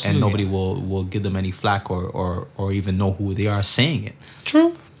 and nobody will give them any flack or even know who they are saying it.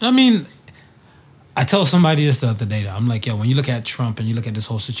 True. I mean, I tell somebody this the other day, though. I'm like, yo, when you look at Trump and you look at this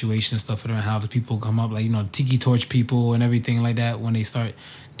whole situation and stuff, and how the people come up, like, Tiki Torch people and everything like that, when they start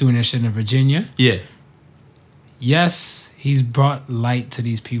doing their shit in Virginia. Yeah. Yes, he's brought light to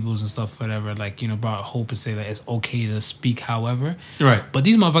these peoples and stuff, whatever. Like, brought hope and say that it's okay to speak, however. Right. But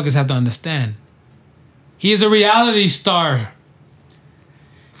these motherfuckers have to understand. He is a reality star.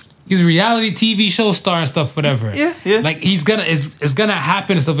 He's a reality TV show star and stuff, whatever. Yeah. Like, it's gonna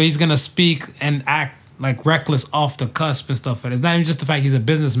happen and stuff, but he's gonna speak and act like reckless off the cusp and stuff. It's not even just the fact he's a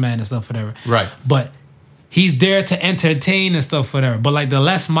businessman and stuff, whatever. Right. But he's there to entertain and stuff, whatever. But like the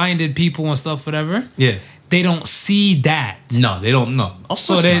less-minded people and stuff, whatever. Yeah. They don't see that. No, they don't know.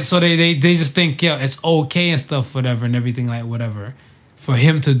 So they just think, it's okay and stuff, whatever, and everything like whatever, for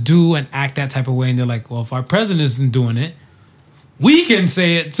him to do and act that type of way. And they're like, well, if our president isn't doing it, we can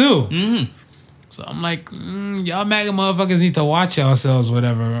say it too. Mm-hmm. So I'm like, y'all MAGA motherfuckers need to watch yourselves,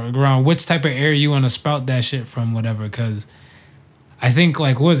 whatever, around which type of area you want to spout that shit from, whatever. Because I think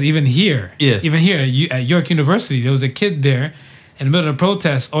even here, at York University, there was a kid there in the middle of the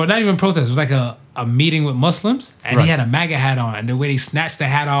protest, or not even protest, it was like a meeting with Muslims, and he had a MAGA hat on, and the way they snatched the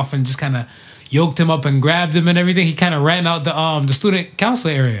hat off and just kind of yoked him up and grabbed him and everything, he kind of ran out the student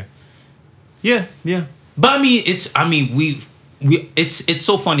council area. Yeah. But it's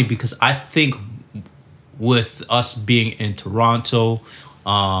so funny because I think with us being in Toronto,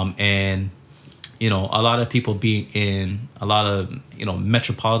 and a lot of people being in a lot of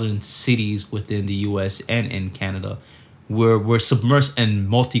metropolitan cities within the U.S. and in Canada, we're submersed in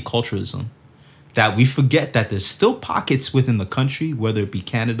multiculturalism, that we forget that there's still pockets within the country, whether it be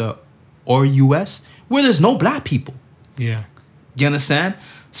Canada or U.S., where there's no black people. Yeah, you understand?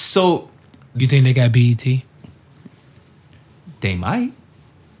 So you think they got BET? They might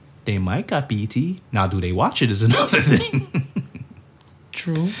got BET. Now, do they watch it is another thing.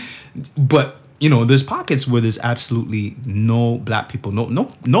 True. But, there's pockets where there's absolutely no black people,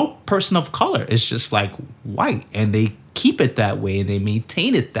 no person of color. It's just like white, and they keep it that way and they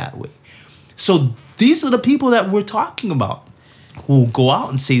maintain it that way. So these are the people that we're talking about, who will go out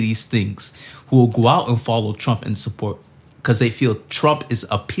and say these things, who will go out and follow Trump and support because they feel Trump is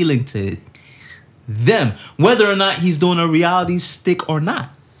appealing to them, whether or not he's doing a reality stick or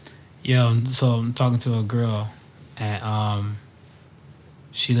not. Yeah, so I'm talking to a girl, and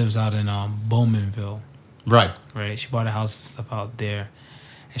she lives out in Bowmanville. Right. She bought a house and stuff out there,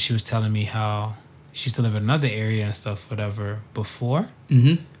 and she was telling me how she used to live in another area and stuff, whatever, before,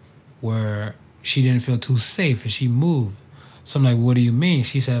 where she didn't feel too safe, and she moved. So I'm like, what do you mean?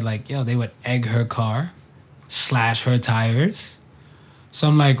 She said, like, they would egg her car, slash her tires. So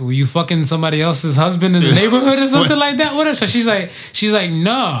I'm like, were you fucking somebody else's husband in the neighborhood or something like that? Whatever. So she's like,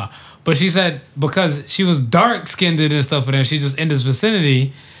 nah. But she said because she was dark skinned and stuff, and she just in this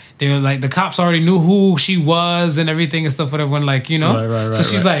vicinity, they were like, the cops already knew who she was and everything and stuff, whatever. Right, so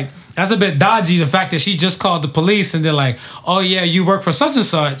she's like, that's a bit dodgy, the fact that she just called the police and they're like, oh yeah, you work for such and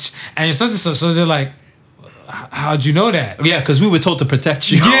such and such and such. So they're like, how'd you know that? Yeah, because we were told to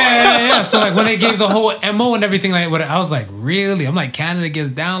protect you. Yeah. So like when they gave the whole MO and everything, like what I was like, really? I'm like, Canada gets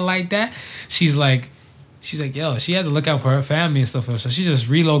down like that? She's like, yo, she had to look out for her family and stuff. So she just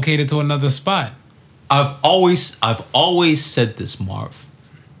relocated to another spot. I've always said this, Marv,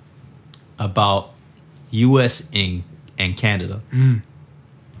 about U.S. and Canada.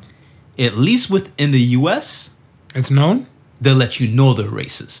 At least within the U.S., it's known. They'll let you know they're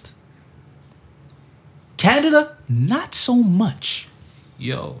racist. Canada, not so much.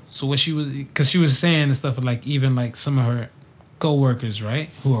 Yo, so what she was, because she was saying and stuff, like even like some of her co-workers, right,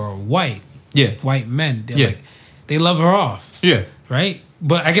 who are white, white men, like, they love her off, right.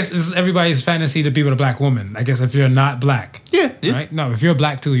 But I guess this is everybody's fantasy to be with a black woman. I guess if you're not black, right. No, if you're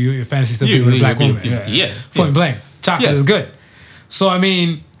black too, your fantasy is to be with a black woman. Point blank, chocolate is good. So I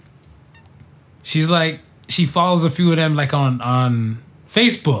mean, she's like, she follows a few of them like on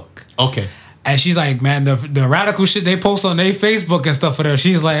Facebook. Okay. And she's like, man, the radical shit they post on their Facebook and stuff for there.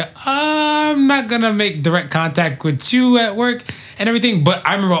 She's like, I'm not gonna make direct contact with you at work and everything. But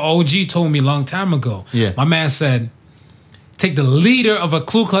I remember OG told me a long time ago. Yeah. My man said, take the leader of a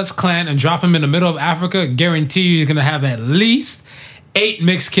Ku Klux Klan and drop him in the middle of Africa. Guarantee you he's gonna have at least 8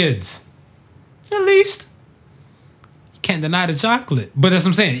 mixed kids. At least. You can't deny the chocolate. But that's what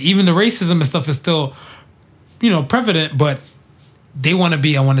I'm saying. Even the racism and stuff is still, prevalent, but they want to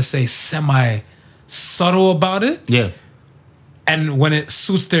be, I want to say, semi-subtle about it. Yeah. And when it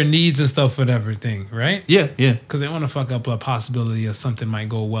suits their needs and stuff and everything, right? Yeah. Because they want to fuck up a possibility of something might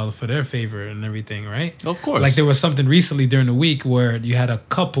go well for their favor and everything, right? Of course. Like there was something recently during the week where you had a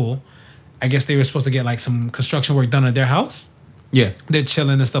couple, I guess they were supposed to get like some construction work done at their house. Yeah. They're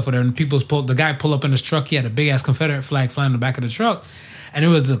chilling and stuff with her, and the guy pulled up in his truck. He had a big-ass Confederate flag flying in the back of the truck. And it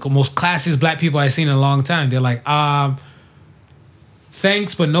was the most classiest black people I've seen in a long time. They're like,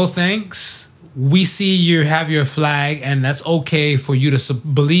 thanks, but no thanks. We see you have your flag, and that's okay for you to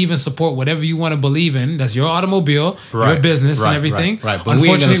believe and support whatever you want to believe in. That's your automobile, your business, and everything. Right. But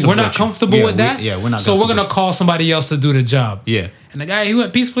unfortunately, we're not comfortable with that. We're not. So we're gonna call somebody else to do the job. Yeah. And the guy, he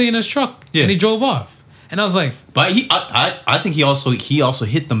went peacefully in his truck, and he drove off. And I was like, but I think he also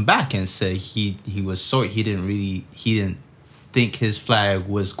hit them back and said he was sorry. He didn't think his flag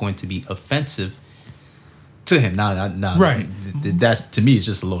was going to be offensive to him. Nah. Right. That's, to me, it's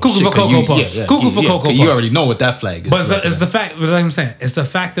just a little cuckoo shit. For Cocoa Puffs. Cuckoo for Cocoa Puffs. You already know what that flag is. But it's the fact, like I'm saying, it's the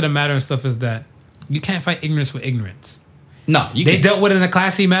fact of the matter and stuff is that you can't fight ignorance with ignorance. No, they dealt with it in a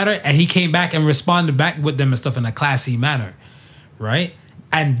classy manner, and he came back and responded back with them and stuff in a classy manner, right?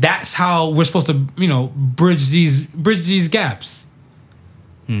 And that's how we're supposed to, bridge these gaps.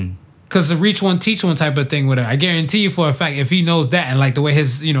 Because the reach one, teach one type of thing with it. I guarantee you for a fact, if he knows that and like the way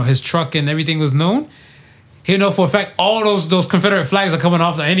his truck and everything was known, He'll know for a fact all those Confederate flags are coming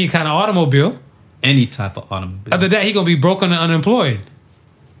off of any kind of automobile. Any type of automobile. Other than that, he gonna be broken and unemployed.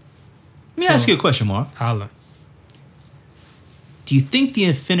 Let me ask you a question, Mark. Holla. Do you think the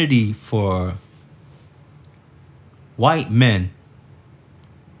affinity for white men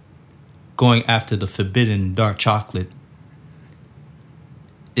going after the forbidden dark chocolate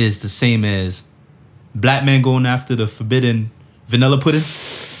is the same as black men going after the forbidden vanilla pudding?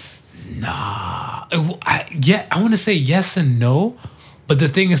 Nah. I want to say yes and no. But the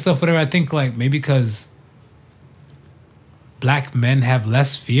thing and stuff, whatever, I think like maybe because black men have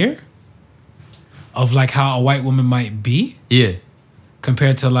less fear of like how a white woman might be. Yeah.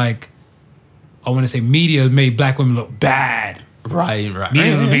 Compared to like, I want to say media made black women look bad. Right.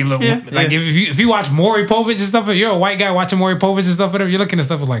 Media made look like if you watch Maury Povich and stuff, if you're a white guy watching Maury Povich and stuff, whatever, you're looking at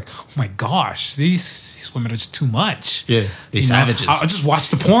stuff like, oh my gosh, these women are just too much. Yeah, they savages. I'll just watch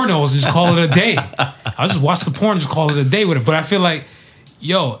the pornos and just call it a day. I'll just watch the porn and just call it a day with it. But I feel like,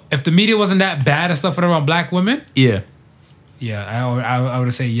 if the media wasn't that bad and stuff around black women, I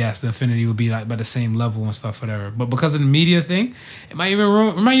would say yes, the affinity would be like by the same level and stuff, whatever. But because of the media thing, it might even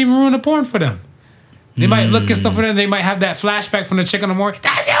ruin the porn for them. They might look at stuff for them. They might have that flashback from the chick on the morning.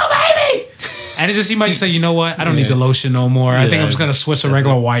 That's you, baby. And it's just he might just say, you know what? I don't need the lotion no more. I think I'm just gonna switch to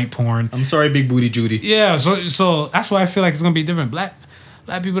regular white porn. I'm sorry, Big Booty Judy. Yeah, so that's why I feel like it's gonna be different. Black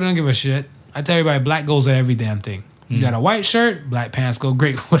people don't give a shit. I tell everybody, black goes at every damn thing. You got a white shirt, black pants go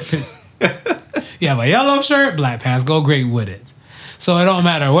great with it. You have a yellow shirt, black pants go great with it. So it don't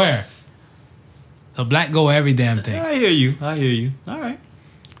matter where. The black go every damn thing. I hear you. All right.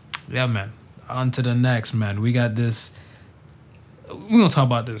 Yeah, man. On to the next, man. We got this. We're going to talk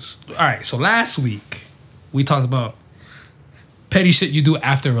about this. All right. So last week, we talked about petty shit you do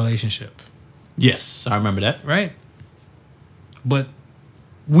after a relationship. Yes, I remember that. Right? But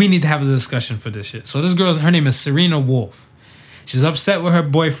we need to have a discussion for this shit. So this girl, her name is Serina Wolfe. She's upset with her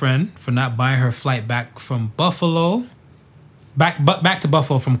boyfriend for not buying her flight back from Buffalo. Back to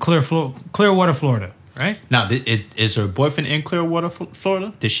Buffalo from Clearwater, Florida. Right? Now, is her boyfriend in Clearwater,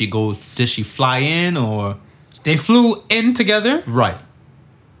 Florida? Did she fly in or? They flew in together. Right.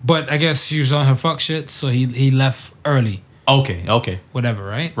 But I guess she was on her fuck shit, so he left early. Okay. Whatever,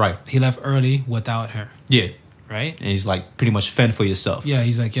 right? Right. He left early without her. Yeah. Right? And he's like, pretty much fend for yourself. Yeah,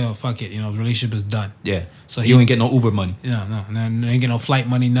 he's like, yo, fuck it. The relationship is done. Yeah. So you ain't get no Uber money. No. And ain't get no flight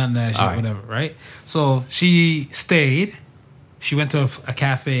money, none of that shit, right. Whatever, right? So she stayed. She went to a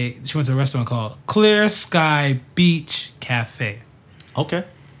cafe. She went to a restaurant called Clear Sky Beach Cafe. Okay.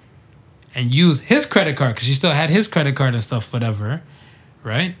 And used his credit card because she still had his credit card and stuff, whatever,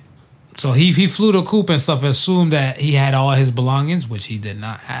 right? So he flew the coop and stuff, assumed that he had all his belongings, which he did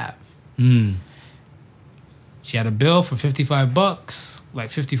not have. She had a bill for $55, like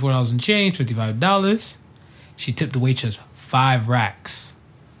 $54 and change, $55. She tipped the waitress 5 racks.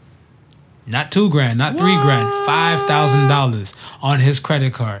 Not $2,000, not $3,000, $5,000 on his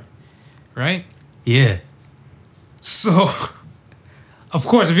credit card, right? Yeah. So, of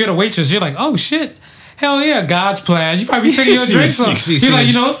course, if you're the waitress, you're like, oh shit, hell yeah, God's plan. You probably singing your Drake song. You're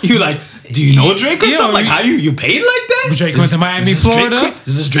like, you're like, do you know Drake or something? Like, how you paid like that? Drake went to Miami, Florida.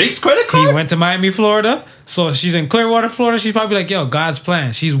 This is Drake's credit card? He went to Miami, Florida. So she's in Clearwater, Florida. She's probably like, yo, God's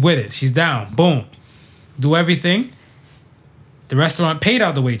plan. She's with it. She's down. Boom. Do everything. The restaurant paid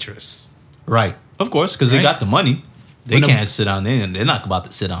out the waitress. Right. Of course, because they got the money. They can't sit down there, and they're not about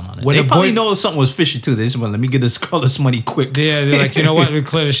to sit down on it. They probably know something was fishy too. They just want, let me get this girl this money quick. Yeah, they're like, you know what? We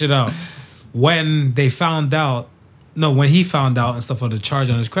clear this shit out. When he found out and stuff, of the charge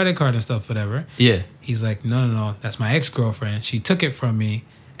on his credit card and stuff, whatever. Yeah. He's like, no, that's my ex-girlfriend. She took it from me,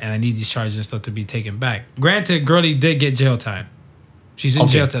 and I need these charges and stuff to be taken back. Granted, girlie did get jail time. She's in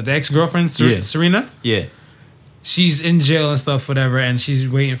jail time. The ex-girlfriend, Serina? Yeah. She's in jail and stuff, whatever, and she's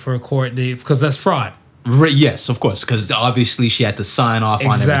waiting for a court date because that's fraud. Yes, of course, because obviously she had to sign off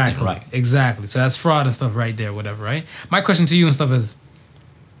on everything, right? Exactly. So that's fraud and stuff right there, whatever, right? My question to you and stuff is,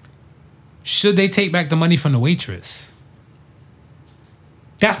 should they take back the money from the waitress?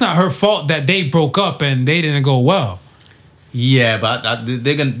 That's not her fault that they broke up and they didn't go well. Yeah, but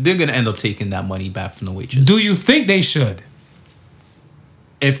they're gonna end up taking that money back from the waitress. Do you think they should?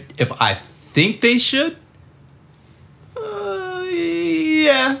 If I think they should,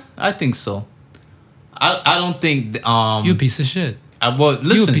 yeah, I think so. I don't think you a piece of shit.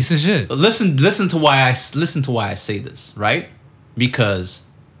 Listen, you a piece of shit. Listen to why I say this, right? Because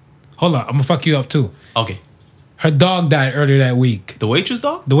hold on, I'm gonna fuck you up too. Okay. Her dog died earlier that week. The waitress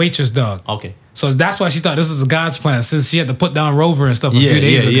dog? The waitress dog. Okay. So that's why she thought this was a God's plan, since she had to put down Rover and stuff a few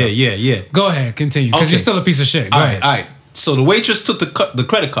days ago. Yeah. Go ahead, continue. Because you're still a piece of shit. Go ahead. All right. So the waitress took the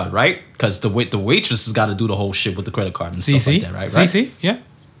credit card, right? Because the waitress has got to do the whole shit with the credit card and stuff like that, right? CC, yeah.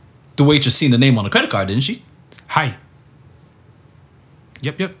 The waitress seen the name on the credit card, didn't she? Hi.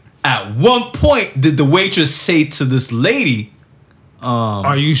 Yep. At one point, did the waitress say to this lady,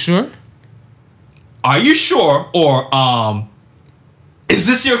 "Are you sure? Are you sure? Or is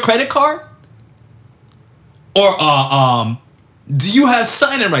this your credit card? Or do you have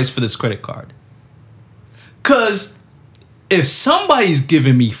signing rights for this credit card? Cause if somebody's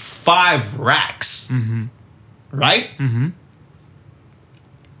giving me 5 racks, right? Mm-hmm.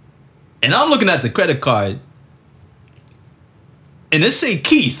 And I'm looking at the credit card, and it say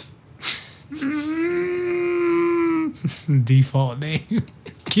Keith. Default name,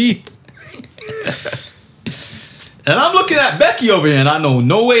 Keith. And I'm looking at Becky over here, and I know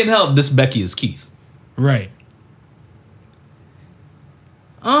no way in hell this Becky is Keith. Right.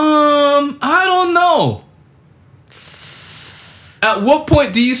 I don't know. At what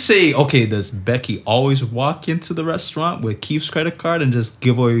point do you say, okay, does Becky always walk into the restaurant with Keith's credit card and just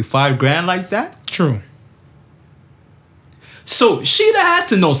give away $5,000 like that? True. So she'd have had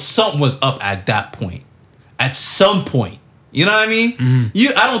to know something was up at that point. At some point. You know what I mean?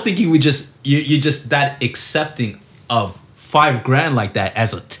 Mm-hmm. I don't think you would you're just that accepting of $5,000 like that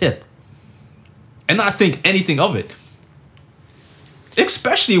as a tip. And not think anything of it.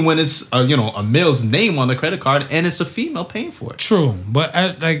 Especially when it's a male's name on the credit card and it's a female paying for it. True, but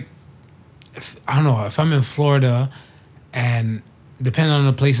I don't know, if I'm in Florida and depending on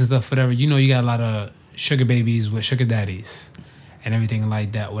the place and stuff, whatever, you got a lot of sugar babies with sugar daddies and everything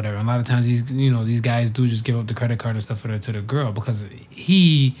like that, whatever. And a lot of times these guys do just give up the credit card and stuff to the girl because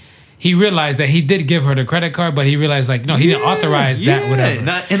he realized that he did give her the credit card, but he realized he didn't authorize that, whatever.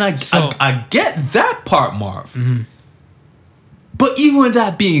 And I get that part, Marv. Mm-hmm. But even with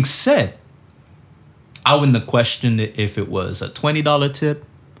that being said, I wouldn't have questioned it if it was a $20 tip.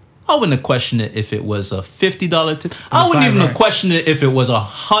 I wouldn't have questioned it if it was a $50 tip. I wouldn't even have questioned it if it was a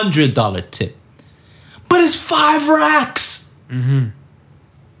 $100 tip. But it's 5 racks. Mm-hmm.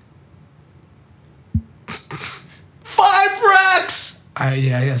 5 racks.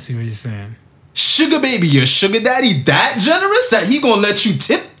 I see what you're saying. Sugar baby, your sugar daddy that generous that he gonna let you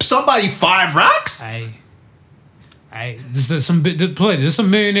tip somebody 5 racks? There's some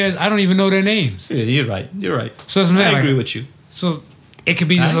millionaires, I don't even know their names. Yeah, you're right. So that's what I agree with you. So it could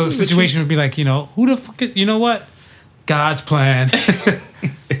be just a situation would be like, who the fuck is, what? God's plan.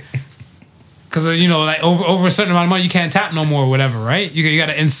 Because, over a certain amount of money, you can't tap no more or whatever, right? You got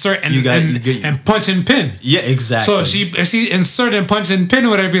to insert and punch and pin. Yeah, exactly. So if she insert and punch and pin,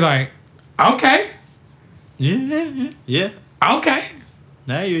 would it be like, okay. Yeah. Okay.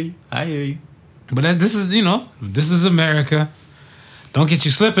 I hear you. But this is America. Don't get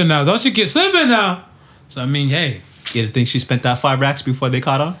you slipping now. Don't you get slipping now. So, I mean, hey. You think she spent that 5 racks before they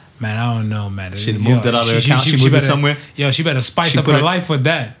caught her? Man, I don't know, man. She moved it out of her account. She moved it somewhere. Yo, she better spice up her life with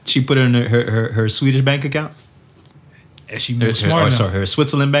that. She put it in her Swedish bank account. She moved smart. Her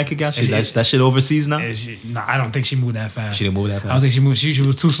Switzerland bank account. That shit overseas now. No, I don't think she moved that fast. She didn't move that fast. I don't think she moved. She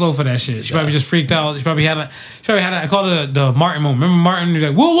was too slow for that shit. She probably just freaked out. She probably had I call it the Martin moment. Remember Martin? He's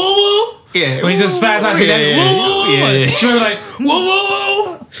like, whoa, whoa, whoa. Yeah. When he just fast out. Yeah. Whoa, whoa, whoa. Yeah. She probably like, whoa,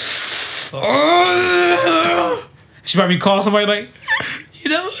 whoa, whoa. She probably called somebody like,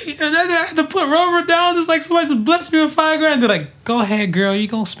 I had to put rubber down. It's like somebody just blessed me with $5,000. They're like, go ahead, girl. You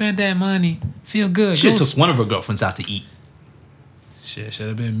gonna spend that money. Feel good. She took one of her girlfriends out to eat. Shit, should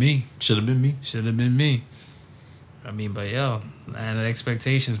have been me. I mean, but land of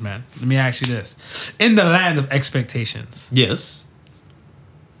expectations, man. Let me ask you this. In the land of expectations. Yes.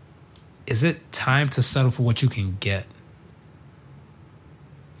 Is it time to settle for what you can get?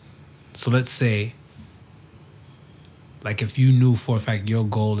 So let's say, if you knew for a fact your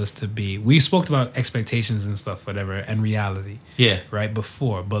goal is to be... We spoke about expectations and stuff, whatever, and reality. Yeah. Right,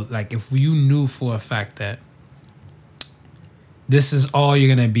 before. But, if you knew for a fact that this is all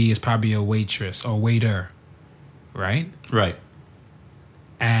you're going to be is probably a waitress or waiter, right? Right.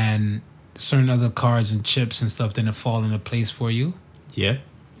 And certain other cards and chips and stuff didn't fall into place for you. Yeah.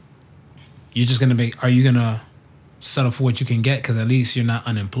 You're just going to are you going to settle for what you can get? Because at least you're not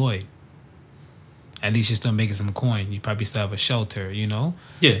unemployed. At least you're still making some coin. You probably still have a shelter, Yeah.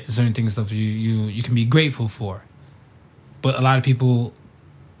 There's certain things stuff you can be grateful for. But a lot of people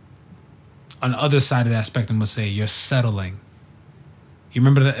on the other side of that spectrum will say you're settling. You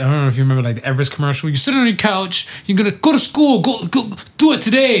remember that? I don't know if you remember the Everest commercial. You sit on your couch, you're gonna go to school, go do it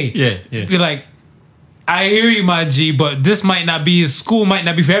today. Yeah. Be like, I hear you, my G, but this might not be, school might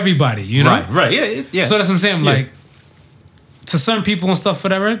not be for everybody, Right, yeah. So that's what I'm saying. To some people and stuff,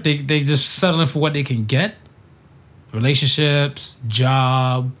 whatever, they just settling for what they can get. relationships,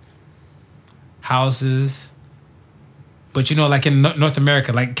 job, houses. But you know, like in North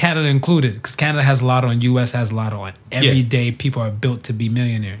America, like Canada included, because Canada has lotto and US has lotto, and every day people are built to be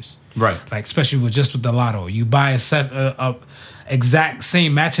millionaires. Right. Like especially with the lotto, you buy a set exact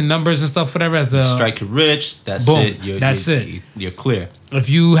same matching numbers and stuff, whatever as the strike it rich. That's boom, it. That's it. You're clear. If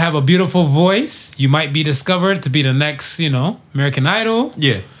you have a beautiful voice, you might be discovered to be the next, American Idol.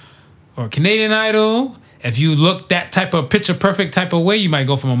 Yeah. Or Canadian Idol. If you look that type of picture perfect type of way, you might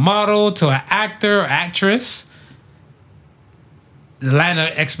go from a model to an actor or actress. The line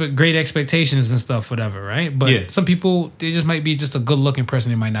of great expectations and stuff, whatever, right? But some people, they just might be just a good looking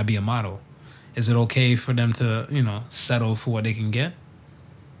person. They might not be a model. Is it okay for them to, settle for what they can get?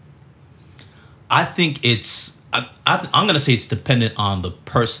 I think it's. I'm gonna say it's dependent on the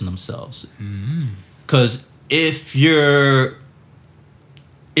person themselves. Because if you're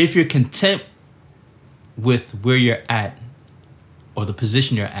content with where you're at or the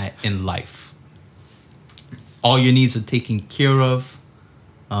position you're at in life, all your needs are taken care of.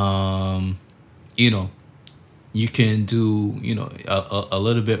 You can do a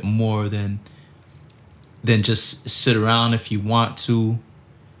little bit more than just sit around if you want to.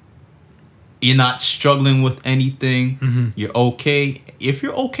 You're not struggling with anything. Mm-hmm. You're okay. If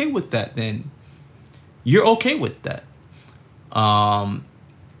you're okay with that, then you're okay with that.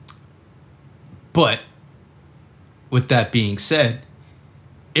 But with that being said,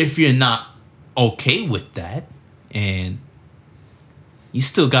 if you're not okay with that and you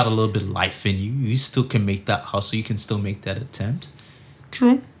still got a little bit of life in you, you still can make that hustle, you can still make that attempt.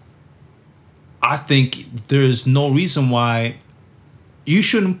 True. I think there's no reason why you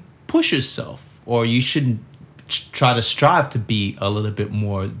shouldn't push yourself or you shouldn't try to strive to be a little bit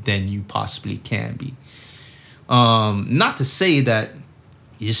more than you possibly can be. Not to say that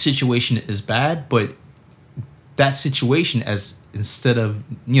your situation is bad, but that situation, as instead of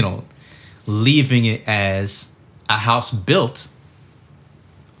leaving it as a house built,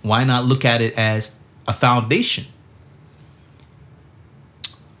 why not look at it as a foundation?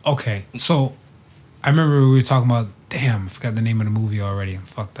 Okay, so I remember we were talking about, I forgot the name of the movie already. I'm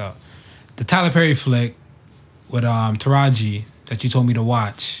fucked up. The Tyler Perry flick with Taraji that you told me to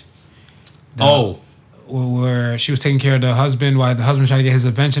watch. Where she was taking care of the husband while the husband trying to get his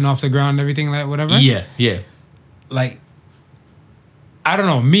invention off the ground and everything, like whatever. Yeah. Like, I don't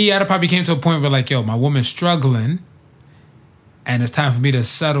know. Me, I'd probably came to a point where like, yo, my woman's struggling, and it's time for me to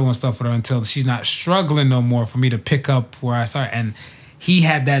settle and stuff with her until she's not struggling no more for me to pick up where I started. And he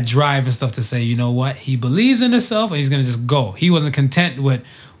had that drive and stuff to say, you know what? He believes in himself and he's gonna just go. He wasn't content with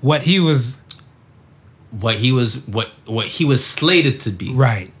what he was slated to be.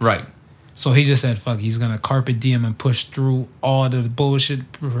 Right. So he just said, fuck, he's gonna carpe diem and push through all the bullshit.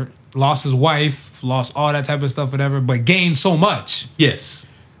 Lost his wife, lost all that type of stuff, whatever, but gained so much. Yes.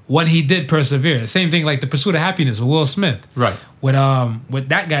 When he did persevere. Same thing like The Pursuit of Happiness with Will Smith. Right. With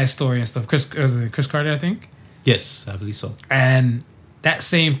that guy's story and stuff. Chris Carter, I think? Yes, I believe so. And that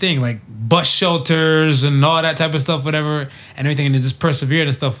same thing, like bus shelters and all that type of stuff, whatever, and everything, and they just persevered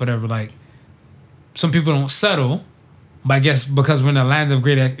and stuff, whatever. Like, some people don't settle, but I guess because we're in a land of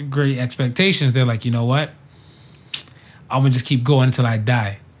great expectations, they're like, you know what? I'm gonna just keep going until I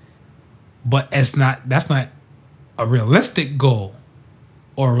die. But that's not a realistic goal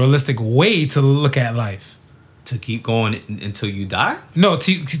or a realistic way to look at life. To keep going until you die? No,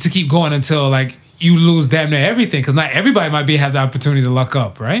 to keep going until like you lose damn near everything, because not everybody might have the opportunity to luck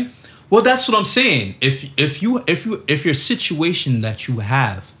up, right? Well, that's what I'm saying. If your situation that you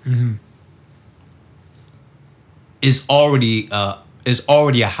have is already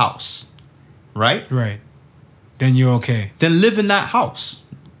a house, right? Right. Then you're okay. Then live in that house.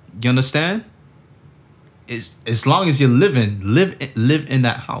 You understand? As long as you're living, live in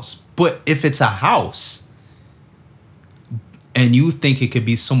that house. But if it's a house and you think it could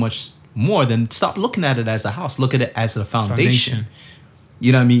be so much more, then stop looking at it as a house. Look at it as a foundation.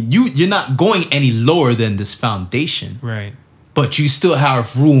 You know what I mean? You're not going any lower than this foundation. Right. But you still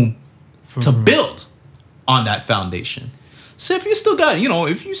have room to build on that foundation. So if you still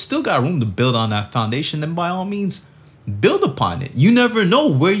got room to build on that foundation, then by all means, build upon it. You never know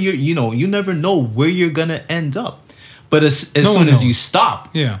where you never know where you're gonna end up. But as soon as you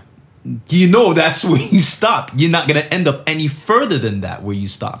stop, that's where you stop. You're not gonna end up any further than that where you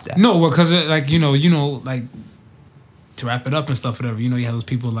stopped at. No, because like to wrap it up and stuff, whatever. You have those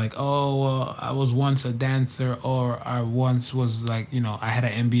people like, I was once a dancer, or I once was like, I had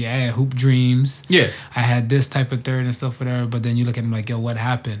an NBA, I had hoop dreams. Yeah, I had this type of third and stuff, whatever. But then you look at them like, yo, what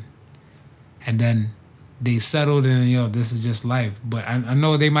happened? And then they settled and this is just life. But I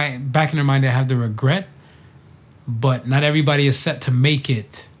know they might, back in their mind, they have the regret. but not everybody is set to make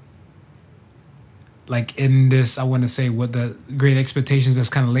it. Like in this, I want to say what the great expectations that's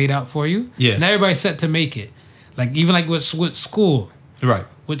kind of laid out for you. Yeah. Not everybody's set to make it. Like even like with school. Right.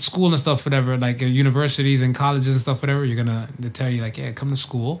 With school and stuff, whatever, like universities and colleges and stuff, whatever, they tell you like, yeah, come to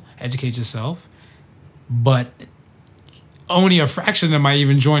school, educate yourself. But only a fraction of them might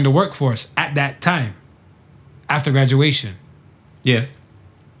even join the workforce at that time, after graduation. Yeah.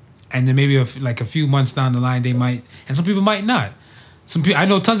 And then maybe a few months down the line, they might, and some people might not. Some people, I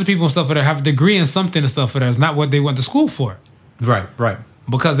know tons of people and stuff that have a degree in something and stuff that is not what they went to school for. Right.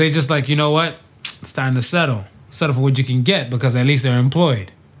 Because they just like, you know what, it's time to settle for what you can get because at least they're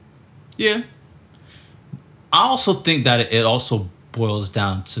employed. Yeah. I also think that it also boils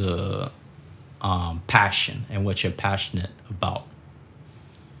down to passion and what you're passionate about.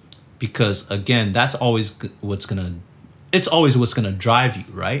 Because again, that's always what's gonna drive you,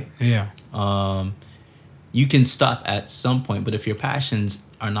 right? Yeah. You can stop at some point, but if your passions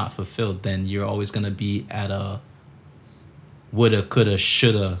are not fulfilled, then you're always gonna be at a woulda, coulda,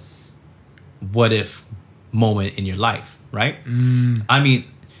 shoulda, what if moment in your life, right? I mean,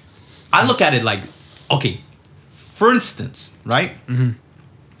 I look at it like, okay, for instance, right? Mm-hmm.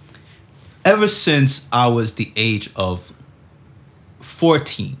 Ever since I was the age of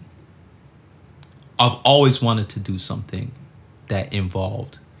 14, I've always wanted to do something that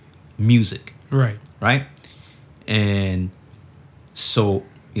involved music. Right. Right? And so,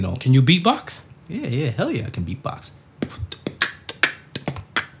 you know. Can you beatbox? Yeah, hell yeah, I can beatbox.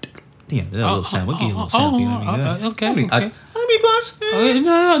 Yeah, a little sample. We'll give you a little sample. You know what I mean? Okay. I beatbox.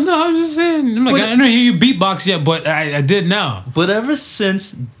 No, I'm just saying. I'm like, I don't hear you beatbox yet, but I did now. But ever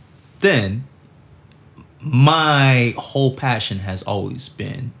since then, my whole passion has always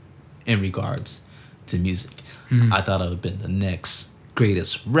been in regards to music. Mm-hmm. I thought I would have been the next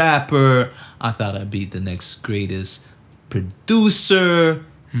greatest rapper. I thought I'd be the next greatest producer.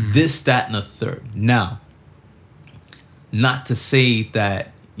 This, that, and the third. Now, not to say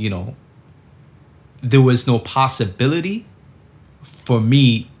that, you know, there was no possibility for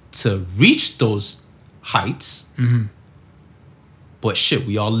me to reach those heights. Mm-hmm. But shit,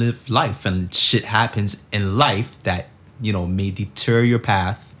 we all live life, and shit happens in life that, you know, may deter your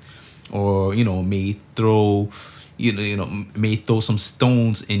path, or, you know, may throw some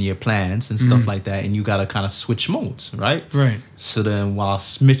stones in your plans and stuff like that, and you gotta kind of switch modes, right? Right. So then, while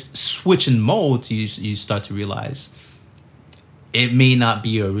switching modes, you start to realize it may not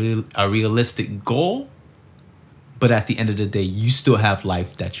be a realistic goal, but at the end of the day, you still have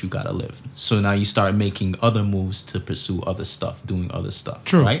life that you gotta live. So now you start making other moves to pursue other stuff, doing other stuff.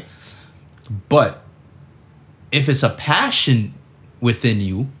 True. Right? But if it's a passion within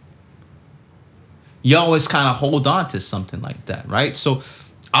you, you always kind of hold on to something like that, right? So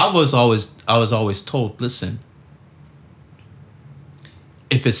I was always told, listen,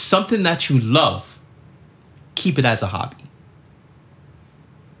 if it's something that you love, keep it as a hobby.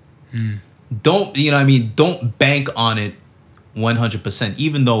 Don't, you know what I mean? Don't bank on it 100%,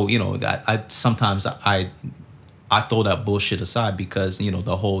 even though, you know, that I sometimes I throw that bullshit aside because, you know,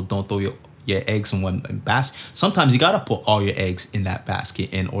 the whole don't throw your eggs in one basket. Sometimes you got to put all your eggs in that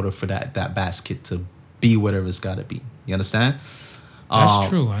basket in order for that basket to be whatever it's got to be. You understand? That's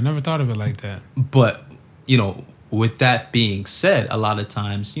true. I never thought of it like that. But, you know, with that being said, a lot of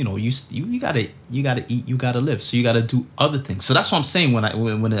times, you know, you gotta eat, you gotta live, so you gotta do other things. So that's what I'm saying when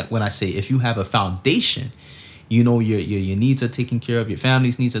I say if you have a foundation, you know, your needs are taken care of, your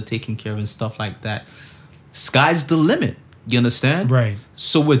family's needs are taken care of, and stuff like that. Sky's the limit. You understand? Right.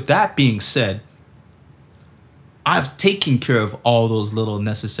 So with that being said, I've taken care of all those little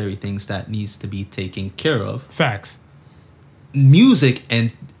necessary things that needs to be taken care of. Facts. Music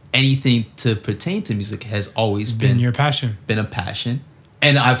and anything to pertain to music has always been your passion. Been a passion.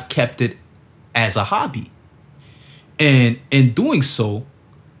 And I've kept it as a hobby. And in doing so,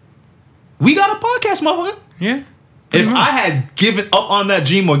 we got a podcast, motherfucker. Yeah. If I had given up on that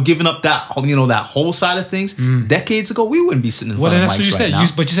dream or given up that, you know, that whole side of things decades ago, we wouldn't be sitting in front of mics that's what you said. Now.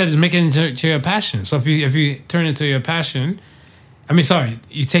 But you said it's making it to your passion. So if you turn it into your passion,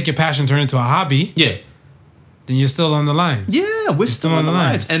 you take your passion, turn it into a hobby. Yeah. Then you're still on the lines. Yeah, we're still on the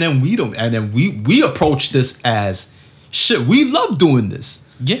lines. And then we approach this as shit. We love doing this.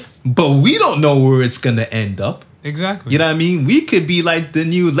 Yeah. But we don't know where it's gonna end up. Exactly. You know what I mean? We could be like the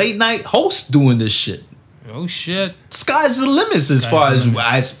new late night host doing this shit. Oh shit. Sky's the limits as far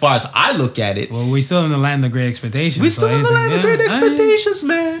as I look at it. Well, we still in the land of great expectations. We still in the land of great expectations,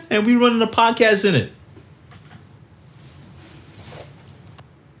 man. And we running a podcast in it.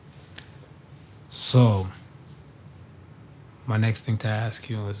 So my next thing to ask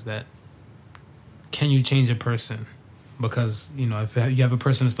you is that can you change a person? Because, you know, if you have a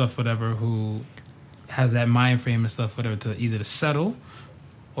person and stuff, whatever, who has that mind frame and stuff, whatever, to either to settle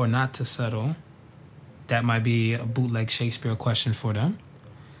or not to settle, that might be a bootleg Shakespeare question for them.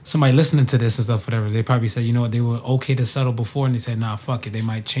 Somebody listening to this and stuff, whatever, they probably say, you know what, they were okay to settle before, and they said, nah, fuck it. They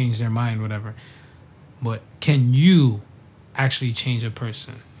might change their mind, whatever. But can you actually change a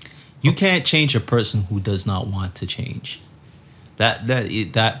person? You can't change a person who does not want to change.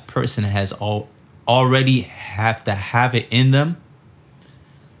 That person has already have to have it in them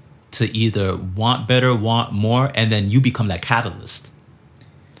to either want better, want more, and then you become that catalyst.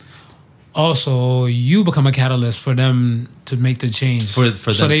 Also, you become a catalyst for them to make the change. For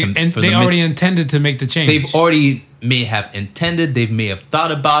so them they already intended to make the change. They've already may have intended. They may have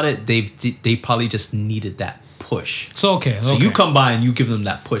thought about it. They probably just needed that push. So So you come by and you give them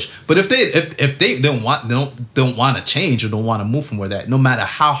that push. But if they don't want to change or don't want to move from where that, no matter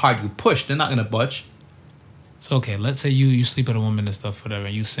how hard you push, they're not gonna budge. So okay, let's say you sleep with a woman and stuff, whatever.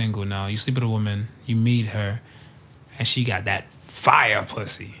 You single now. You sleep with a woman. You meet her, and she got that fire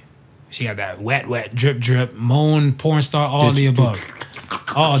pussy. She got that wet, drip, moan, porn star, all the above.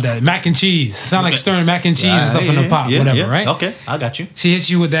 All that. Mac and cheese. Sound like stirring mac and cheese and stuff in the pot, whatever, right? Okay, I got you. She hits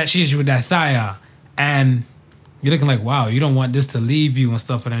you with that thigh. And you're looking like, wow, you don't want this to leave you and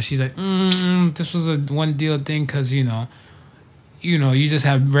stuff like that. She's like, this was a one deal thing because, you know, you just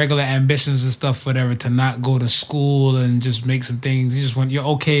have regular ambitions and stuff, whatever, to not go to school and just make some things. You're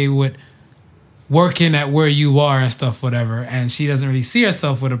okay with working at where you are and stuff, whatever, and she doesn't really see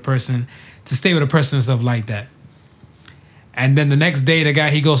herself with a person, to stay with a person and stuff like that. And then the next day, the guy,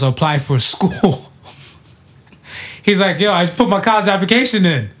 he goes to apply for school. He's like, yo, I just put my college application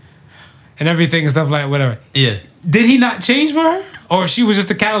in and everything and stuff like whatever. Yeah. Did he not change for her? Or she was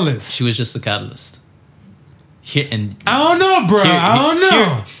just a catalyst? She was just a catalyst. I don't know, bro. I don't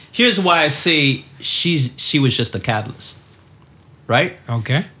know. Here's why I say she was just a catalyst. Right?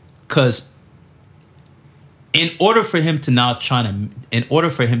 Okay. Because in order for him to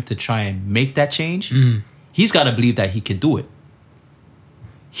try and make that change, he's got to believe that he can do it.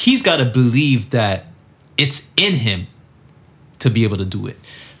 He's got to believe that it's in him to be able to do it.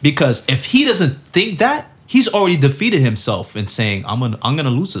 Because if he doesn't think that, he's already defeated himself in saying, I'm gonna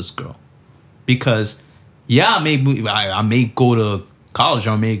lose this girl. Because I may go to college, or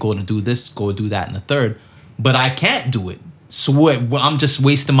I may go to do this, go do that, and the third, but I can't do it. So I'm just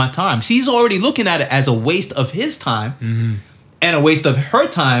wasting my time. She's already looking at it as a waste of his time and a waste of her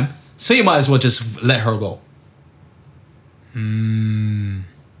time. So you might as well just let her go. You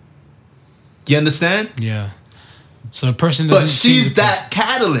understand? Yeah. So the person doesn't. But she's that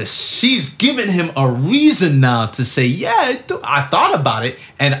catalyst. She's giving him a reason now to say, yeah, I thought about it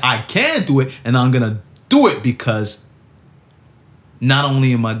and I can do it, and I'm gonna do it because not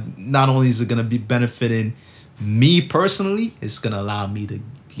only is it gonna be benefiting me personally, it's gonna allow me to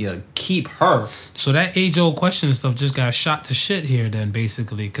keep her. So that age-old question and stuff just got shot to shit here then,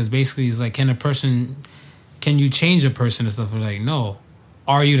 basically. Because basically it's like, can you change a person and stuff? We're like, no.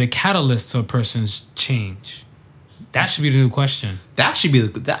 Are you the catalyst to a person's change? That should be the new question. That should be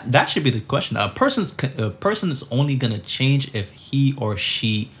the question. A person is only gonna change if he or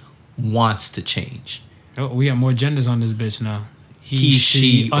she wants to change. Oh, we got more genders on this bitch now. He,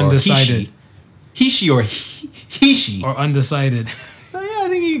 she, undecided. He, she, or he, she. Or undecided. Yeah, I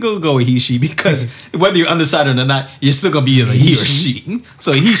think you go with he, she, because whether you're undecided or not, you're still going to be either he or she.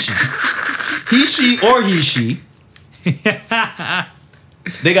 So he, she. He, she, or he, she.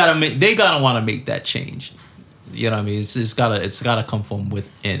 They gotta want to make that change. You know what I mean? It's gotta come from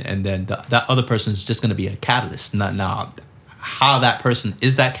within, and then that other person is just gonna be a catalyst. Not now, how that person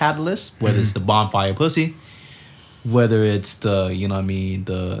is that catalyst, whether it's the bonfire pussy, whether it's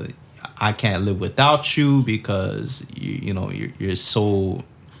the I can't live without you because you're so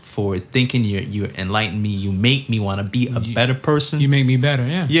forward thinking, you enlighten me, you make me want to be a better person. You make me better,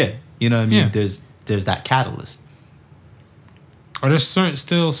 yeah. Yeah, you know what I mean? Yeah. There's that catalyst. Are there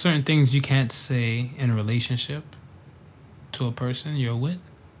still certain things you can't say in a relationship to a person you're with?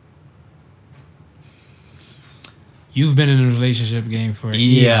 You've been in a relationship game for a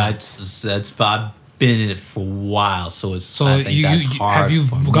year. Yeah, I've been in it for a while, so I think that's hard. Have you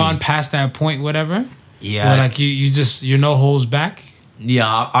gone past that point, whatever? Yeah, where like you're no holds back.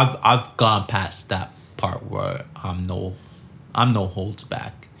 Yeah, I've gone past that part where I'm no holds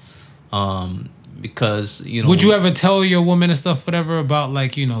back. Because would you ever tell your woman and stuff, whatever, about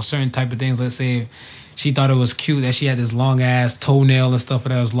like certain type of things? Let's say she thought it was cute that she had this long ass toenail and stuff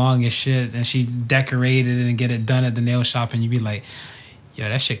that was long as shit, and she decorated it and get it done at the nail shop, and you'd be like, "Yo,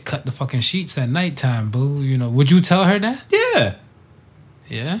 that shit cut the fucking sheets at nighttime, boo." Would you tell her that? Yeah.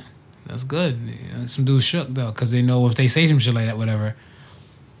 Yeah. That's good. Yeah, some dudes shook though, because they know if they say some shit like that, whatever,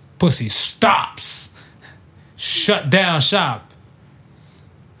 pussy stops, shut down shop.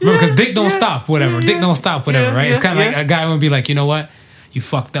 Remember, because dick don't stop, whatever. Dick don't stop, whatever, right? It's kind of like a guy would be like, you know what? You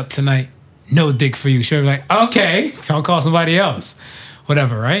fucked up tonight. No dick for you. She'll be like, okay, I'll call somebody else,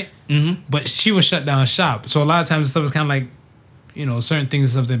 whatever, right? Mm-hmm. But she was shut down shop. So a lot of times stuff is kind of like, you know, certain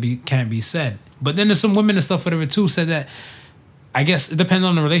things and stuff that can't be said. But then there's some women and stuff, whatever, too, said that. I guess it depends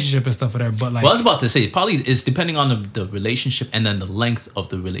on the relationship and stuff, whatever. But like, well, I was about to say, probably it's depending on the relationship and then the length of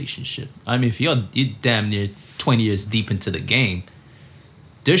the relationship. I mean, if you're damn near 20 years deep into the game,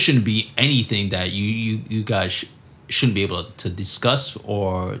 there shouldn't be anything that you guys shouldn't be able to discuss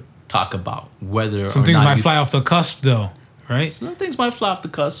or talk about. Whether some things might fly off the cusp, though, right? Some things might fly off the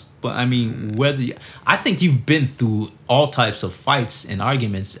cusp, but I mean, I think you've been through all types of fights and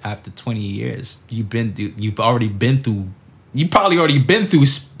arguments after 20 years. You've probably already been through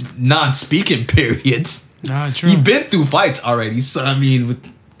non-speaking periods. Nah, true. You've been through fights already. So I mean,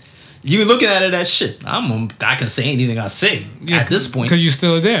 you looking at it as shit. I can say anything I say at this point because you're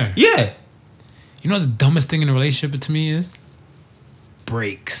still there. Yeah. You know what the dumbest thing in a relationship to me is?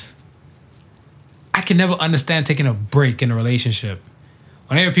 Breaks. I can never understand taking a break in a relationship.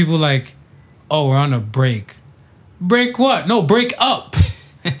 When I hear people like, "Oh, we're on a break." Break what? No, break up.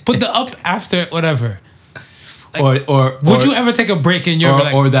 Put the up after whatever. Like, or would you ever take a break in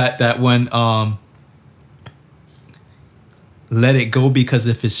your or that when let it go because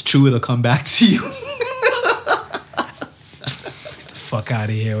if it's true it'll come back to you. Get the fuck out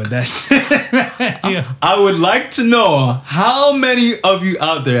of here with that shit. Yeah. I would like to know how many of you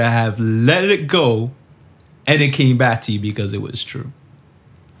out there have let it go and it came back to you because it was true.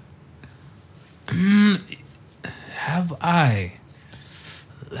 Have I?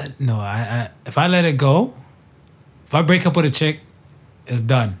 If I let it go. If I break up with a chick, it's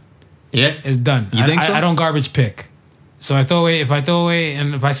done. Yeah? It's done. You think so? I don't garbage pick. So if I throw away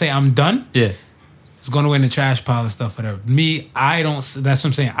and if I say I'm done, yeah, it's going away in the trash pile and stuff, whatever. Me, I don't, that's what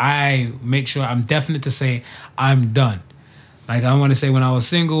I'm saying. I make sure I'm definite to say I'm done. Like I want to say when I was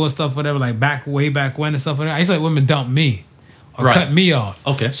single and stuff, whatever, like way back when and stuff, whatever, I used to let women dump me or cut me off.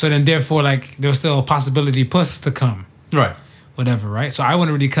 Okay. So then therefore, like there's still a possibility puss to come. Right. Whatever, right? So I want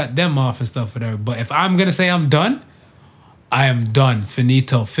to really cut them off and stuff, whatever. But if I'm going to say I'm done, I am done.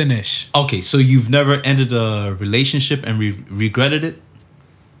 Finito. Finish. Okay, so you've never ended a relationship and regretted it?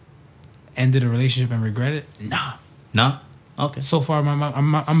 Ended a relationship and regretted it? Nah. Nah? Okay. So far,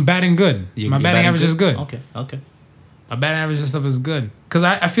 I'm batting good. My batting average is good. Okay. My batting average and stuff is good. Because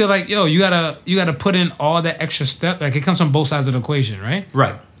I feel like, you gotta put in all that extra step. Like, it comes from both sides of the equation, right?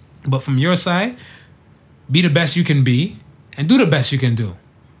 Right. But from your side, be the best you can be and do the best you can do.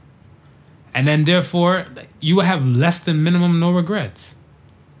 And then, therefore, you will have less than minimum no regrets.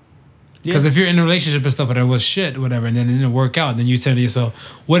 Because if you're in a relationship and stuff and it was shit, whatever, and then it didn't work out, then you tell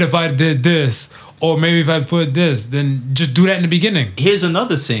yourself, what if I did this? Or maybe if I put this, then just do that in the beginning. Here's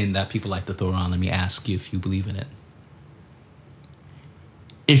another saying that people like to throw around. Let me ask you if you believe in it.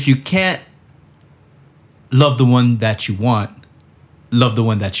 If you can't love the one that you want, love the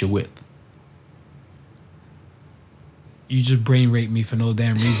one that you're with. You just brain rape me for no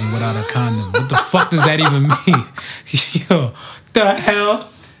damn reason without a condom. What the fuck does that even mean? Yo, the hell?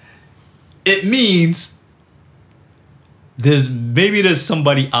 It means there's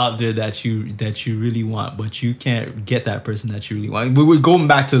somebody out there that you really want, but you can't get that person that you really want. We're going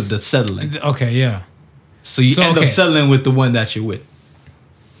back to the settling. Okay, yeah. So you end up settling with the one that you're with.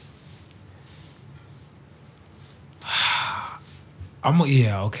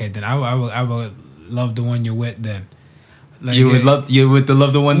 Okay. Then I would love the one you're with. Then like, you would love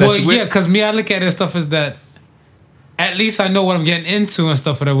the one that you're with. Yeah, because me, I look at it stuff as that. At least I know what I'm getting into and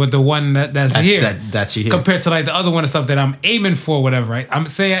stuff with the one that's here. That you hear. Compared to like the other one and stuff that I'm aiming for, whatever, right? I'm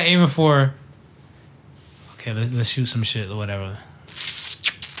aiming for. Okay, let's shoot some shit or whatever.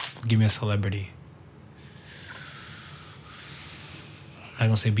 Give me a celebrity. I'm not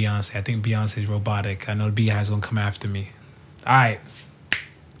gonna say Beyonce. I think Beyonce's robotic. I know the Beehive's gonna come after me. All right,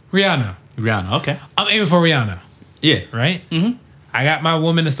 Rihanna. Okay. I'm aiming for Rihanna. Yeah. Right. Mm-hmm. I got my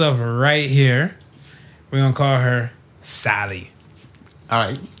woman and stuff right here. We're gonna call her Sally. All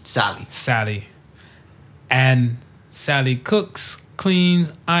right, Sally. And Sally cooks,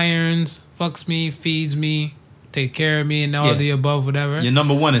 cleans, irons, fucks me, feeds me, take care of me, and all the above, whatever. You're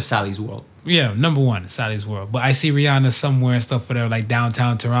number one in Sally's world. Yeah, number one in Sally's world. But I see Rihanna somewhere and stuff, whatever, like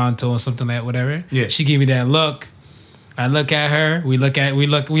downtown Toronto or something like that, whatever. Yeah. She gave me that look. I look at her. We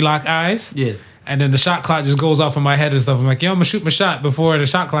lock eyes. Yeah. And then the shot clock just goes off in my head and stuff. I'm like, I'm gonna shoot my shot before the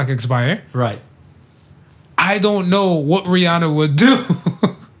shot clock expire. Right. I don't know what Rihanna would do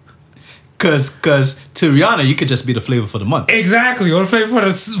Cause to Rihanna, you could just be the flavor for the month. Exactly, or the flavor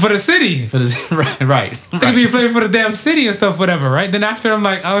for the city. Right. It could be a flavor for the damn city and stuff, whatever, right? Then after I'm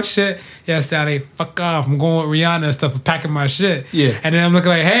like, oh shit, yeah, Sally, fuck off. I'm going with Rihanna and stuff, packing my shit. Yeah. And then I'm looking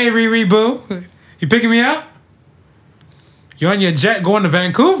like, hey, Riri boo, you picking me up? You're on your jet going to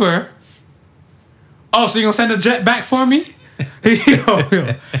Vancouver. Oh, so you gonna send a jet back for me? yo.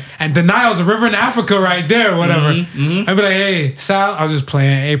 And denial's a river in Africa right there, whatever. I'd be like, hey, Sal, I was just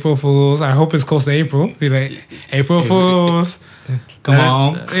playing April Fools. I hope it's close to April. Be like, April Fools. Come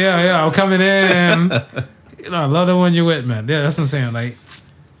on. Yeah, I'm coming in. I love the one you're with, man. Yeah, that's what I'm saying. Like,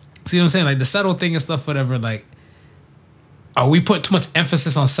 see what I'm saying? Like, the settle thing and stuff, whatever. Like, are we putting too much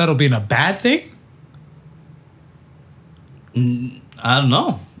emphasis on settle being a bad thing? I don't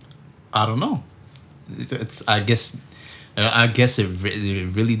know. It's I guess it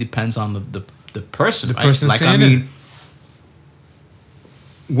really depends on the person. The right? person like saying I mean,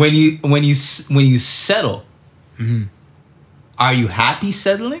 when you settle, are you happy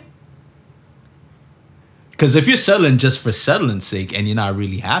settling? Because if you're settling just for settling's sake and you're not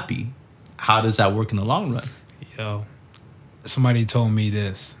really happy, how does that work in the long run? Yo, somebody told me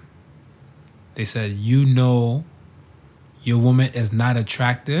this. They said, your woman is not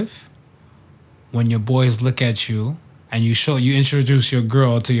attractive when your boys look at you and you introduce your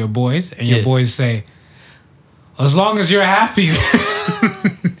girl to your boys and your boys say, as long as you're happy.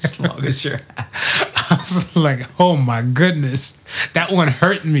 As long as you're happy. I was like, oh my goodness. That one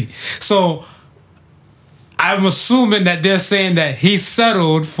hurt me. So I'm assuming that they're saying that he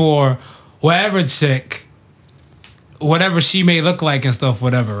settled for whatever chick, whatever she may look like and stuff,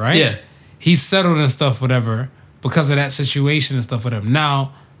 whatever, right? Yeah. He settled and stuff, whatever, because of that situation and stuff, whatever.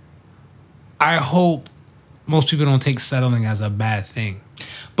 Now, I hope most people don't take settling as a bad thing.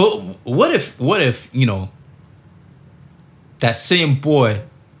 But what if that same boy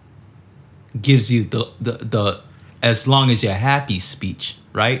gives you the as long as you're happy speech,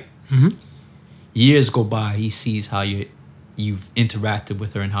 right? Mm-hmm. Years go by, he sees how you've interacted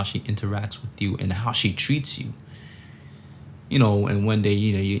with her and how she interacts with you and how she treats you. And one day,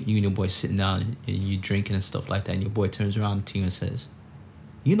 you and your boy sitting down and you drinking and stuff like that, and your boy turns around to you and says,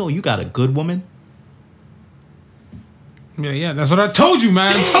 you got a good woman? Yeah, that's what I told you,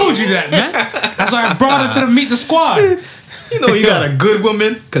 man. I told you that, man. That's why I brought her to Meet the Squad. You got a good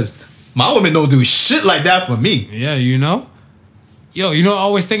woman? Because my woman don't do shit like that for me. Yeah, Yo, I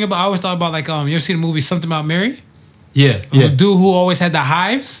always thought about, like, you ever see the movie Something About Mary? Yeah. The dude who always had the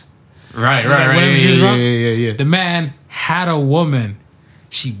hives? Right. Whenever she was drunk? Yeah. The man had a woman.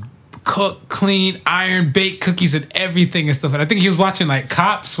 She cooked, cleaned, ironed, baked cookies and everything and stuff. And I think he was watching, like,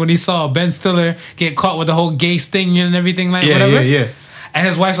 Cops when he saw Ben Stiller get caught with the whole gay sting and everything, like, whatever. Yeah. And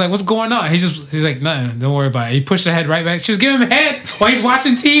his wife's like, what's going on? He's like, nothing, don't worry about it. He pushed her head right back. She was giving him head while he's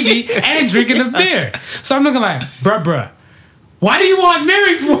watching TV and drinking the beer. So I'm looking like, bruh, why do you want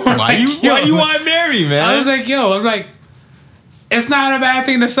Mary for? Why you want Mary, man? I was like, it's not a bad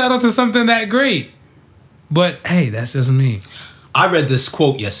thing to settle to something that great. But hey, that's just me. I read this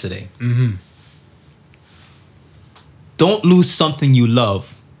quote yesterday. Mm-hmm. Don't lose something you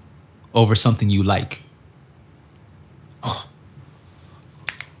love over something you like.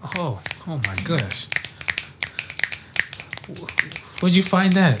 Oh my gosh. Where'd you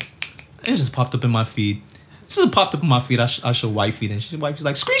find that? It just popped up in my feed. I show wifey, and wifey's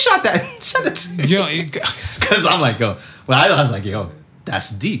like, screenshot that, send it to me. Yo, because I'm like, I was like,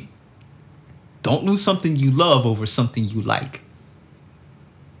 that's deep. Don't lose something you love over something you like.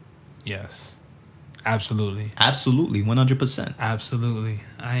 Yes, absolutely, 100%. Absolutely.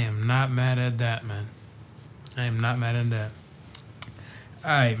 I am not mad at that, man. I am not mad at that. All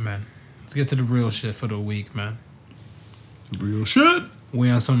right, man. Let's get to the real shit for the week, man. Real shit.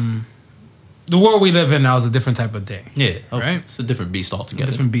 We on some. The world we live in now is a different type of day. Yeah, right. It's a different beast altogether.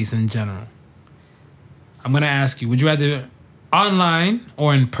 A different beast in general. I'm gonna ask you: would you rather online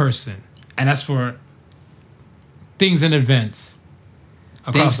or in person? And that's for things and events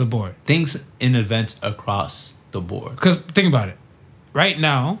across the board. Things and events across the board. Because think about it. Right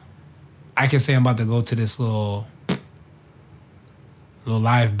now, I can say I'm about to go to this little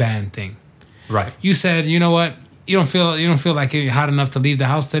live band thing. Right. You said, you know what? You don't feel like it's hot enough to leave the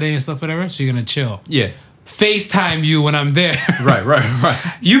house today and stuff, whatever. So you're gonna chill. Yeah. FaceTime you when I'm there.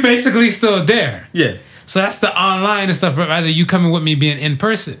 Right. You basically still there. Yeah. So that's the online and stuff. Rather you coming with me being in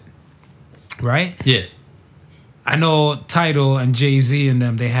person. Right? Yeah. I know Tidal and Jay-Z and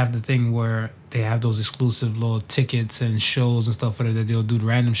them, they have the thing where they have those exclusive little tickets and shows and stuff that they'll do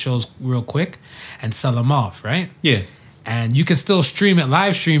random shows real quick and sell them off, right? Yeah. And you can still stream it,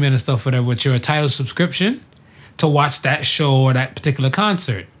 live stream it and stuff with your Tidal subscription to watch that show or that particular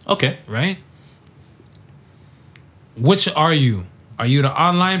concert. Okay. Right? Which are you? Are you the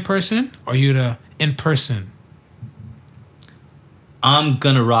online person or are you the in-person? I'm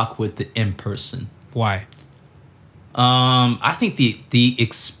gonna rock with the in-person. Why? I think the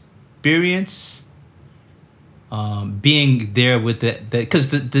experience, being there with it, because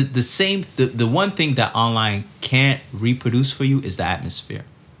the one thing that online can't reproduce for you is the atmosphere.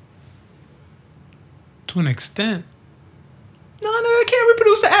 To an extent. No, it can't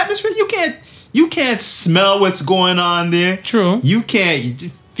reproduce the atmosphere. You can't smell what's going on there. True. You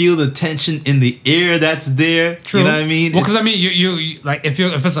can't feel the tension in the air that's there. True. You know what I mean? Well, because I mean, you like if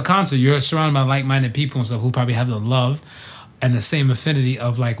it's a concert, you're surrounded by like-minded people and stuff who probably have the love and the same affinity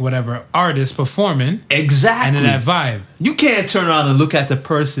of like whatever artist performing. Exactly. And that vibe. You can't turn around and look at the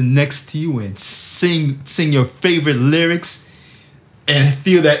person next to you and sing your favorite lyrics and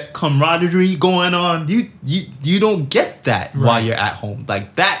feel that camaraderie going on. You don't get that while you're at home.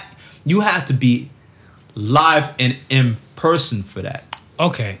 Like that, you have to be live and in person for that.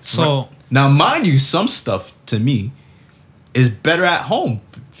 Okay, so now mind you, some stuff to me is better at home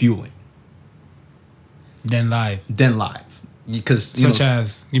viewing than live. Because such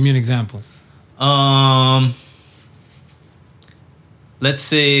as, give me an example. Let's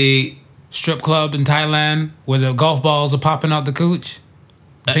say strip club in Thailand where the golf balls are popping out the cooch,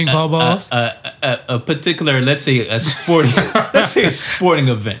 ping pong balls. A particular, let's say a sporting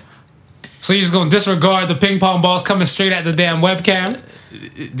event. So you're just gonna disregard the ping pong balls coming straight at the damn webcam?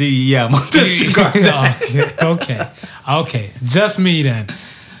 I'm gonna disregard that. Okay. Just me then.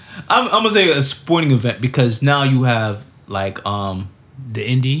 I'm gonna say a sporting event because now you have like the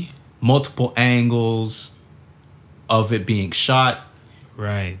indie, multiple angles of it being shot.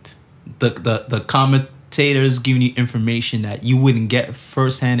 Right. The commentators giving you information that you wouldn't get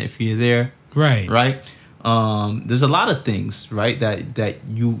firsthand if you're there. Right. Right. There's a lot of things, right, that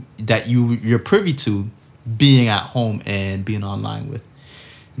you're privy to being at home and being online with.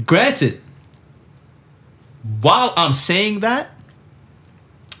 Granted, while I'm saying that,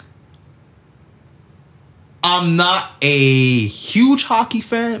 I'm not a huge hockey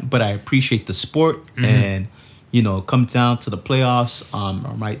fan, but I appreciate the sport. Mm-hmm. And, come down to the playoffs,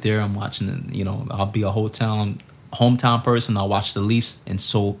 I'm right there. I'm watching, I'll be a hometown person. I'll watch the Leafs and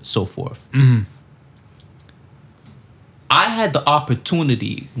so forth. Mm-hmm. I had the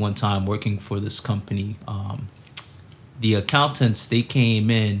opportunity one time working for this company. The accountants, they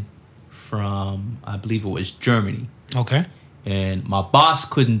came in from, I believe it was Germany. Okay. And my boss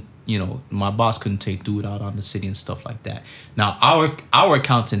couldn't take dude out on the city and stuff like that. Now, our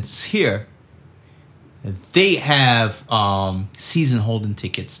accountants here, they have season holding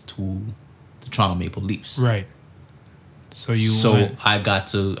tickets to the Toronto Maple Leafs. Right. So I got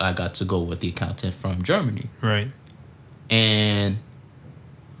to go with the accountant from Germany. Right. And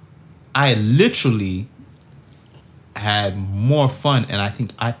I literally had more fun, and I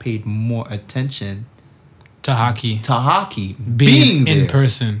think I paid more attention to hockey. Being there, in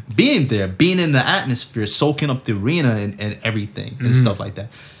person. Being there, being in the atmosphere, soaking up the arena and everything and stuff like that.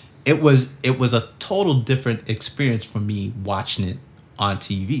 It was a total different experience for me watching it on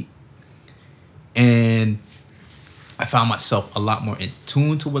TV. And I found myself a lot more in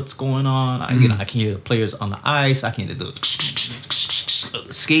tune to what's going on. I can hear the players on the ice. I can hear the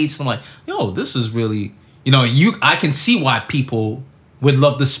skates. I'm like, yo, this is really, I can see why people would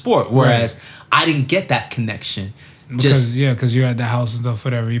love the sport. Whereas I didn't get that connection. Because you're at the house and stuff,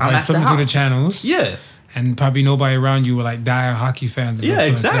 whatever. You're probably flipping through the channels. Yeah. And probably nobody around you were like dire hockey fans. Yeah,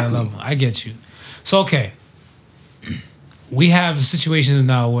 exactly. That level. I get you. So, okay. We have situations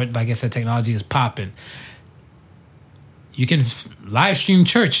now where, like I said, technology is popping. You can live stream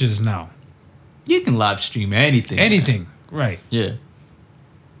churches now. You can live stream anything. Anything, right. Yeah.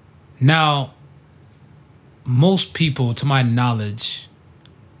 Now, most people, to my knowledge,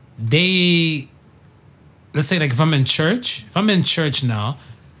 let's say like if I'm in church now,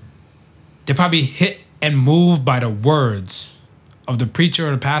 they probably hit and move by the words of the preacher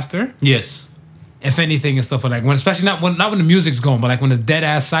or the pastor. Yes. If anything and stuff like when, especially not when the music's going, but like when it's dead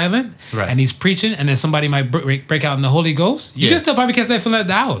ass silent, right, and he's preaching, and then somebody might break out in the Holy Ghost. You can still probably catch that feeling at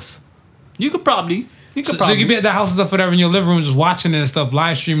the house. You could probably. So you could be at the house and stuff, whatever, in your living room, just watching it and stuff,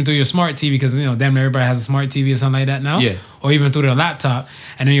 live streaming through your smart TV, because damn near everybody has a smart TV or something like that now. Yeah. Or even through their laptop,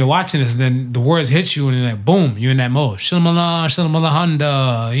 and then you're watching this, and then the words hit you, and then like boom, you're in that mode. Shalom, shalom,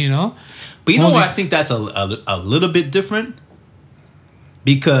 Honda, But you know what? I think that's a little bit different,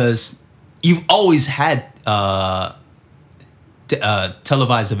 because you've always had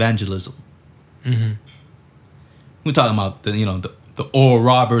televised evangelism. Mm-hmm. We're talking about the the Oral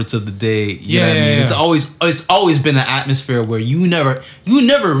Roberts of the day. You know what I mean? Yeah. It's always been an atmosphere where you never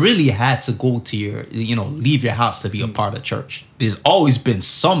really had to go to your, leave your house to be a part of church. There's always been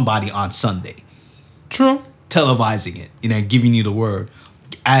somebody on Sunday. True. Televising it, giving you the word,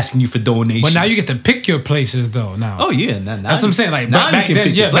 asking you for donations. But now you get to pick your places though. Now. Oh yeah, that's what I'm saying. Like back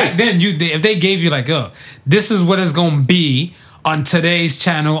then, back then if they gave you like, this is what it's gonna be on today's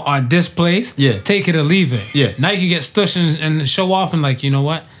channel on this place. Yeah. Take it or leave it. Yeah. Now you can get stush and show off and like, you know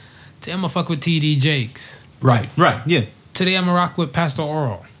what? Today I'm gonna fuck with TD Jakes. Right. Yeah. Today I'm gonna rock with Pastor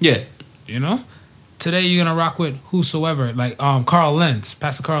Oral. Yeah. Today you're gonna rock with whosoever, like Carl Lentz,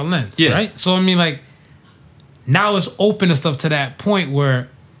 Pastor Carl Lentz. Yeah. Right? So I mean like now it's open and stuff to that point where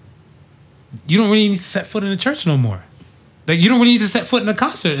you don't really need to set foot in the church no more. Like you don't really need to set foot in a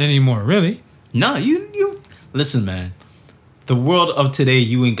concert anymore, really. No, you listen, man. The world of today,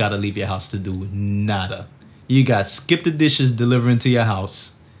 you ain't gotta leave your house to do nada. You got skip the dishes delivering to your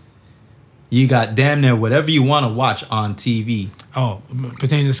house. You got damn near whatever you want to watch on TV. Oh,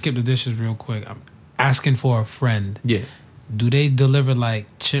 pertaining to skip the dishes real quick. I'm asking for a friend. Yeah. Do they deliver like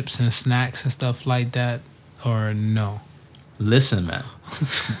chips and snacks and stuff like that or no? Listen, man.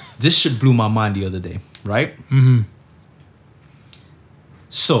 This shit blew my mind the other day, right? Mm-hmm.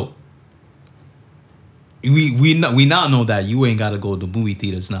 So, we now know that you ain't gotta go to movie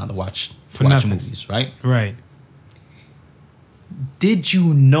theaters now to watch movies, right? Right. Did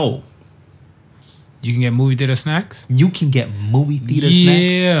you know you can get movie theater snacks? You can get movie theater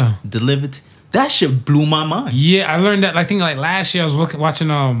snacks delivered. That shit blew my mind. Yeah, I learned that. I think like last year I was watching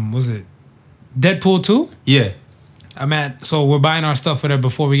was it Deadpool 2? Yeah. So we're buying our stuff for that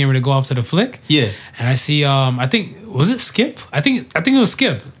before we get ready to go off to the flick. Yeah. And I see I think was it Skip? I think it was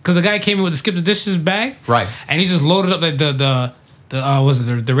Skip because the guy came in with the Skip the Dishes bag. Right. And he just loaded up like the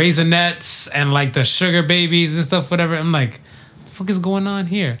Raisinets and like the sugar babies and stuff, whatever. I'm like, what the fuck is going on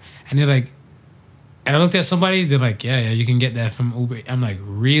here? And they're like, and I looked at somebody, they're like, yeah, you can get that from Uber. I'm like,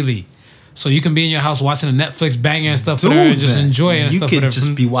 really? So you can be in your house watching a Netflix banger and stuff, and just enjoy it and stuff. You could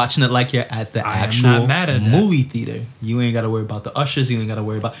just be watching it like you're at the actual movie theater. You ain't got to worry about the ushers. You ain't got to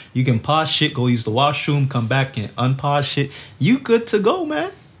worry about. You can pause shit, go use the washroom, come back and unpause shit. You good to go,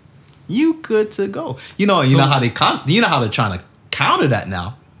 man. You good to go. You know how they're trying to counter that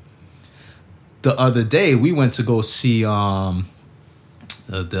now. The other day we went to go see the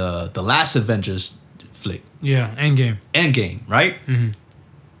last Avengers flick. Yeah, Endgame, right? Mm-hmm.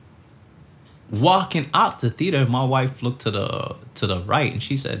 Walking out the theater, my wife looked to the right and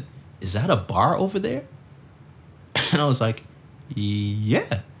she said, "Is that a bar over there?" And I was like,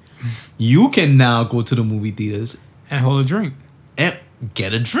 "Yeah, you can now go to the movie theaters and hold a drink and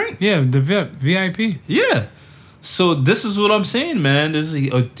get a drink." Yeah, the VIP. Yeah. So this is what I'm saying, man. There's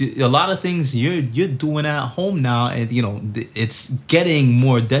a lot of things you're doing at home now, and it's getting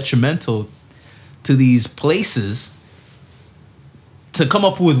more detrimental to these places to come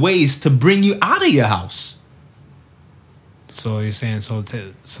up with ways to bring you out of your house. So you're saying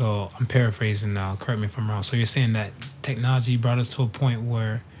so I'm paraphrasing now, correct me if I'm wrong. So you're saying that technology brought us to a point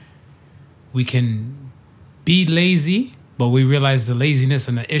where we can be lazy, but we realize the laziness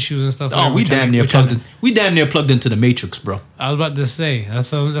and the issues and stuff. Oh, we damn near plugged into the Matrix, bro. I was about to say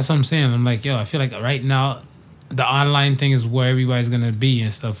that's what I'm saying. I'm like, I feel like right now the online thing is where everybody's gonna be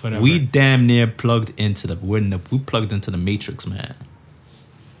and stuff. Whatever. We damn near plugged into we plugged into the Matrix, man.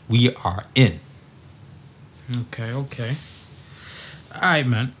 We are in. Okay. All right,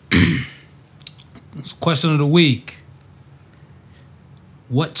 man. Question of the week.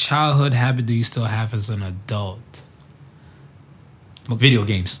 What childhood habit do you still have as an adult? Video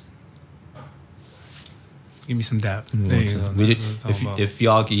games. Give me some dap. There you go. If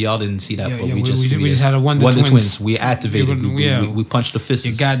y'all didn't see that, but we just had a Wonder Twins. We activated. We punched the fists.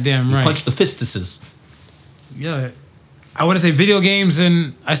 You're goddamn right. We punched the fistuses. Yeah. I want to say video games,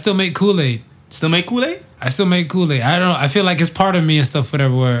 and I still make Kool-Aid. Still make Kool-Aid? I still make Kool-Aid. I don't know. I feel like it's part of me and stuff,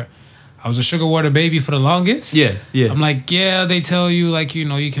 whatever, where I was a sugar water baby for the longest. Yeah. I'm like, they tell you, like,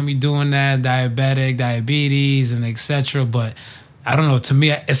 you can be doing that, diabetes, and etc. But I don't know. To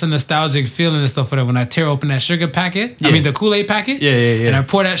me, it's a nostalgic feeling and stuff, whatever. When I tear open that sugar packet, the Kool-Aid packet. Yeah. And I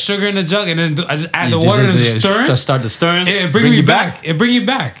pour that sugar in the jug, and then I just add the water and stir. Start the stirring. It bring me back. It bring you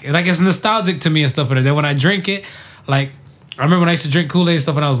back. Like, it's nostalgic to me and stuff, whatever. Then when I drink it, like, I remember when I used to drink Kool-Aid and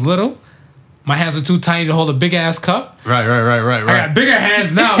stuff when I was little. My hands were too tiny to hold a big ass cup. Right. I got bigger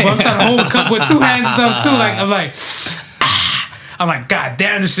hands now, but I'm trying to hold a cup with two hands and stuff too. Like I'm like, God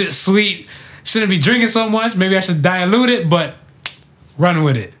damn, this shit's sweet. Shouldn't be drinking so much. Maybe I should dilute it, but run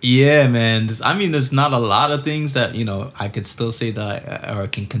with it. Yeah, man. There's not a lot of things that I could still say that or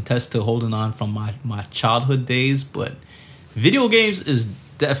can contest to holding on from my childhood days, but Video games is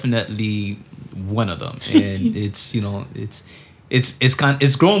definitely one of them, and it's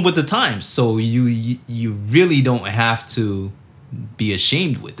it's growing with the times. So you really don't have to be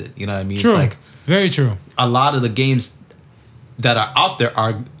ashamed with it. You know what I mean? True. It's like Very true. a lot of the games that are out there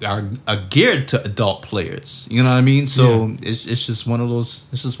are geared to adult players. You know what I mean? So it's just one of those.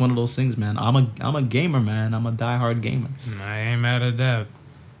 It's just one of those things, man. I'm a gamer, man. I'm a diehard gamer. I ain't mad at that.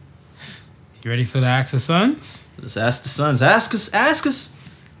 You ready for the Ask the Sons? Let's ask the sons. Ask us.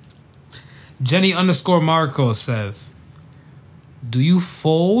 Jenny _Marco says, do you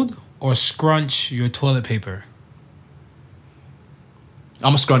fold or scrunch your toilet paper?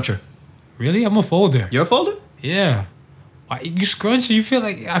 I'm a scruncher. Really? I'm a folder. You're a folder? Yeah. Why you scrunch? I feel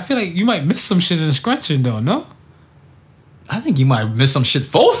like you might miss some shit in the scrunching though, no? I think you might miss some shit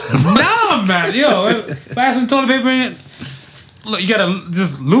folding. Nah, man. Yo, if I have some toilet paper in it, look, you gotta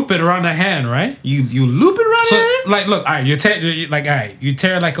just loop it around the hand, right? You loop it around So, your hand? like, look, all right, you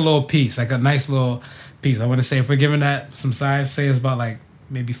tear like a little piece, like a nice little piece. I want to say, if we're giving that some size, say it's about like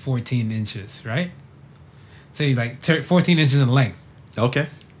maybe 14 inches, right? Say like 14 inches in length. Okay.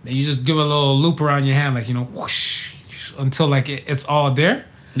 Then you just give a little loop around your hand, like, you know, whoosh, until like it's all there.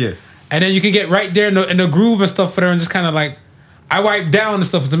 Yeah. And then you can get right there in the groove and stuff for there, and just kind of like, I wipe down and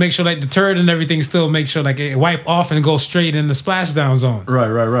stuff to make sure like the turd and everything still make sure like it wipe off and go straight in the splashdown zone.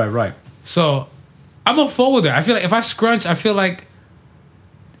 Right. So I'm a folder. I feel like if I scrunch, I feel like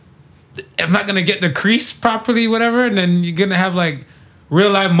I'm not gonna get the crease properly, whatever, and then you're gonna have like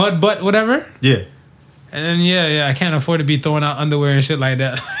real life mud butt, whatever. Yeah. And then I can't afford to be throwing out underwear and shit like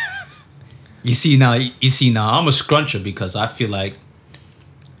that. You see now, I'm a scruncher because I feel like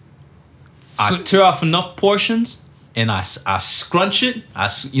I tear off enough portions and I scrunch it. I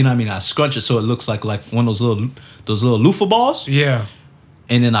scrunch it so it looks like one of those little loofah balls. Yeah.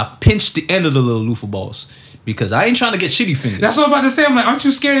 And then I pinch the end of the little loofah balls because I ain't trying to get shitty fingers. That's what I'm about to say. I'm like, aren't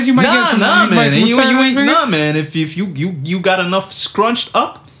you scared that you might get some? Man. If you got enough scrunched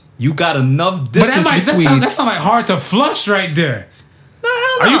up, you got enough distance between. That sound like hard to flush right there. No,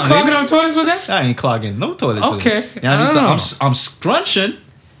 hell no. Are you clogging up toilets with that? I ain't clogging no toilets. Okay. I'm scrunching,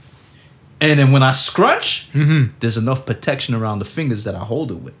 and then when I scrunch, there's enough protection around the fingers that I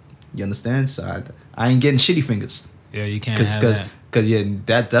hold it with. You understand? So I ain't getting shitty fingers. Yeah, you can't have that. Because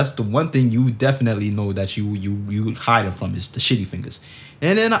that's the one thing you definitely know that you hide it from is the shitty fingers.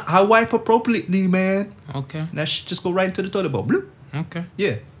 And then I wipe appropriately, man. Okay. That shit just go right into the toilet bowl. Bloop. Okay.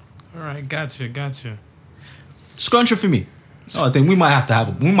 Yeah. All right, gotcha. Scruncher for me. Oh, I think we might have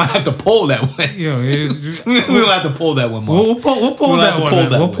to pull that one. Yo, we might have to pull that one. We'll pull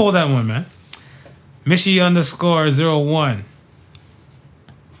that one, man. Mishi _01.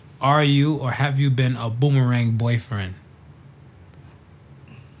 Are you or have you been a boomerang boyfriend?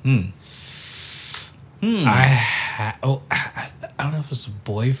 I don't know if it's a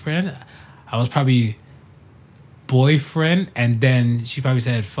boyfriend. I was probably boyfriend, and then she probably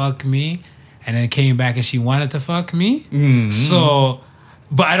said fuck me, and then came back and she wanted to fuck me. So,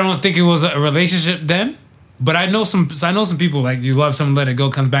 but I don't think it was a relationship then. But I know some people, like, you love someone, let it go,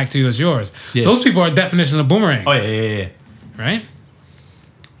 comes back to you as yours. Yeah. Those people are definition of boomerangs. Oh yeah. Right?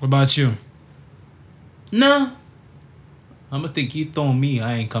 What about you? No. I'm gonna think you throwing me,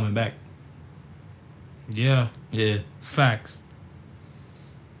 I ain't coming back. Yeah. Facts.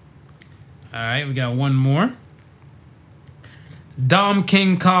 All right, we got one more. Dom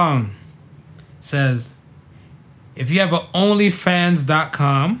King Kong says, if you have a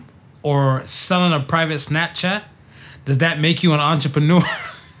OnlyFans.com or selling a private Snapchat, does that make you an entrepreneur?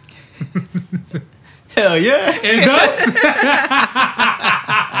 Hell yeah. It does?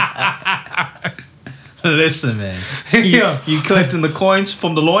 Listen, man. You collecting the coins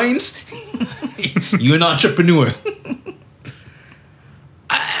from the loins? You're an entrepreneur.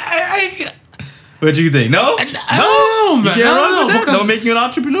 What do you think? No, man. You can't run with that? Don't make you an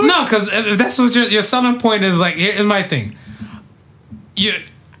entrepreneur? No, because if that's what your selling point is, like, here's my thing.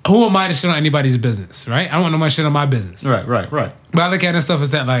 Who am I to shit on anybody's business, right? I don't want no more shit on my business. Right. But I look at it and stuff is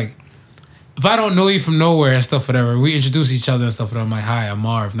that, like, if I don't know you from nowhere and stuff, whatever, we introduce each other and stuff, and I'm like, hi, I'm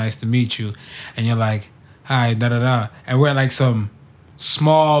Marv, nice to meet you. And you're like, hi, da-da-da. And we're at, like, some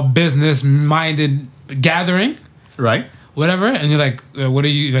small business-minded gathering. Right. Whatever. And you're like, what do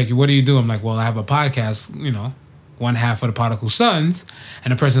you do? I'm like, well, I have a podcast, one half of the Prodigal Sons.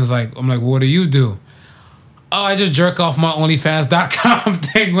 And the person's like, I'm like, well, what do you do? Oh, I just jerk off my OnlyFans.com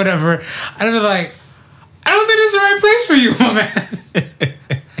thing, whatever. And I'm like, I don't think this is the right place for you, my man.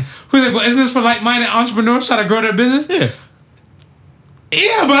 Who's like, well, isn't this for like-minded entrepreneurs trying to grow their business? Yeah,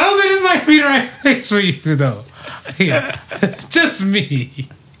 but I don't think this might be the right place for you, though. Yeah, it's just me.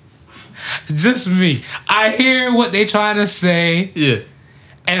 Just me. I hear what they trying to say. Yeah.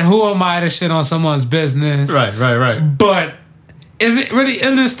 And who am I to shit on someone's business? Right. But is it really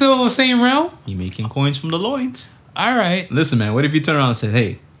in the still the same realm? You making coins from the loins. All right. Listen, man, what if you turn around and say,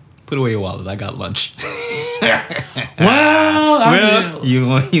 hey, put away your wallet, I got lunch. Well, you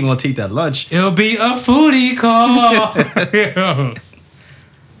gonna take that lunch. It'll be a foodie call.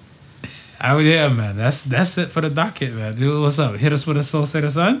 Yeah, man. That's it for the docket, man. Dude, what's up? Hit us with a Soul Say the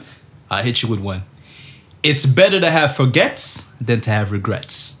Sons? I'll hit you with one. It's better to have forgets than to have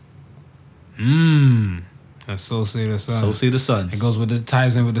regrets. That's Soul Say the Sons. Soul Say the Sons. It goes with it,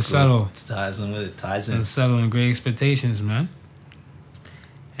 ties in with the settle. Ties in. The settle and great expectations, man.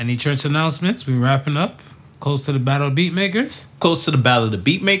 Any church announcements? We wrapping up. Close to the Battle of Beatmakers. Close to the Battle of the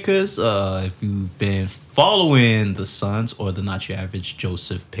Beatmakers. If you've been following the Sons or the Not Your Average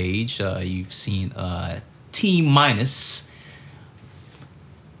Joseph page, you've seen T minus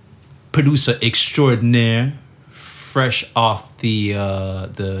producer extraordinaire, fresh off the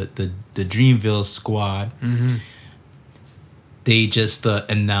Dreamville squad. Mm-hmm. They just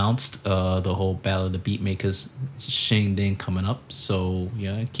announced the whole Battle of the Beatmakers Shingding coming up. So,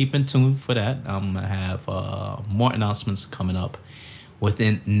 yeah, keep in tune for that. I'm going to have more announcements coming up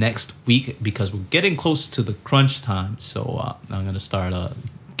within next week because we're getting close to the crunch time. So, I'm going to start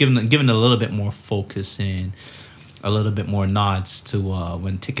giving a little bit more focus and a little bit more nods to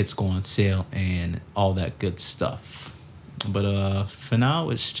when tickets go on sale and all that good stuff. But for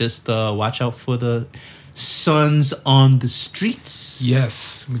now, it's just watch out for the Sons on the streets.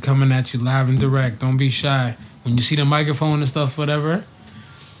 Yes, we're coming at you live and direct. Don't be shy. When you see the microphone and stuff, whatever,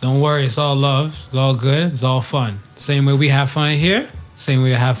 don't worry. It's all love. It's all good. It's all fun. Same way we have fun here, same way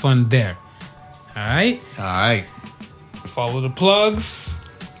we have fun there. All right? All right. Follow the plugs.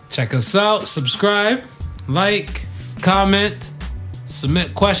 Check us out. Subscribe. Like. Comment.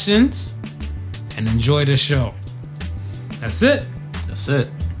 Submit questions. And enjoy the show. That's it. That's it.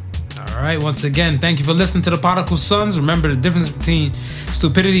 All right, once again, thank you for listening to the Prodigal Sons. Remember the difference between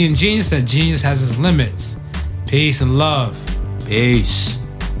stupidity and genius, that genius has its limits. Peace and love. Peace.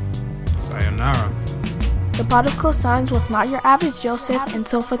 Sayonara. The Prodigal Sons with Not Your Average Joseph and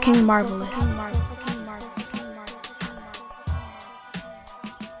Sofa King Marvelous.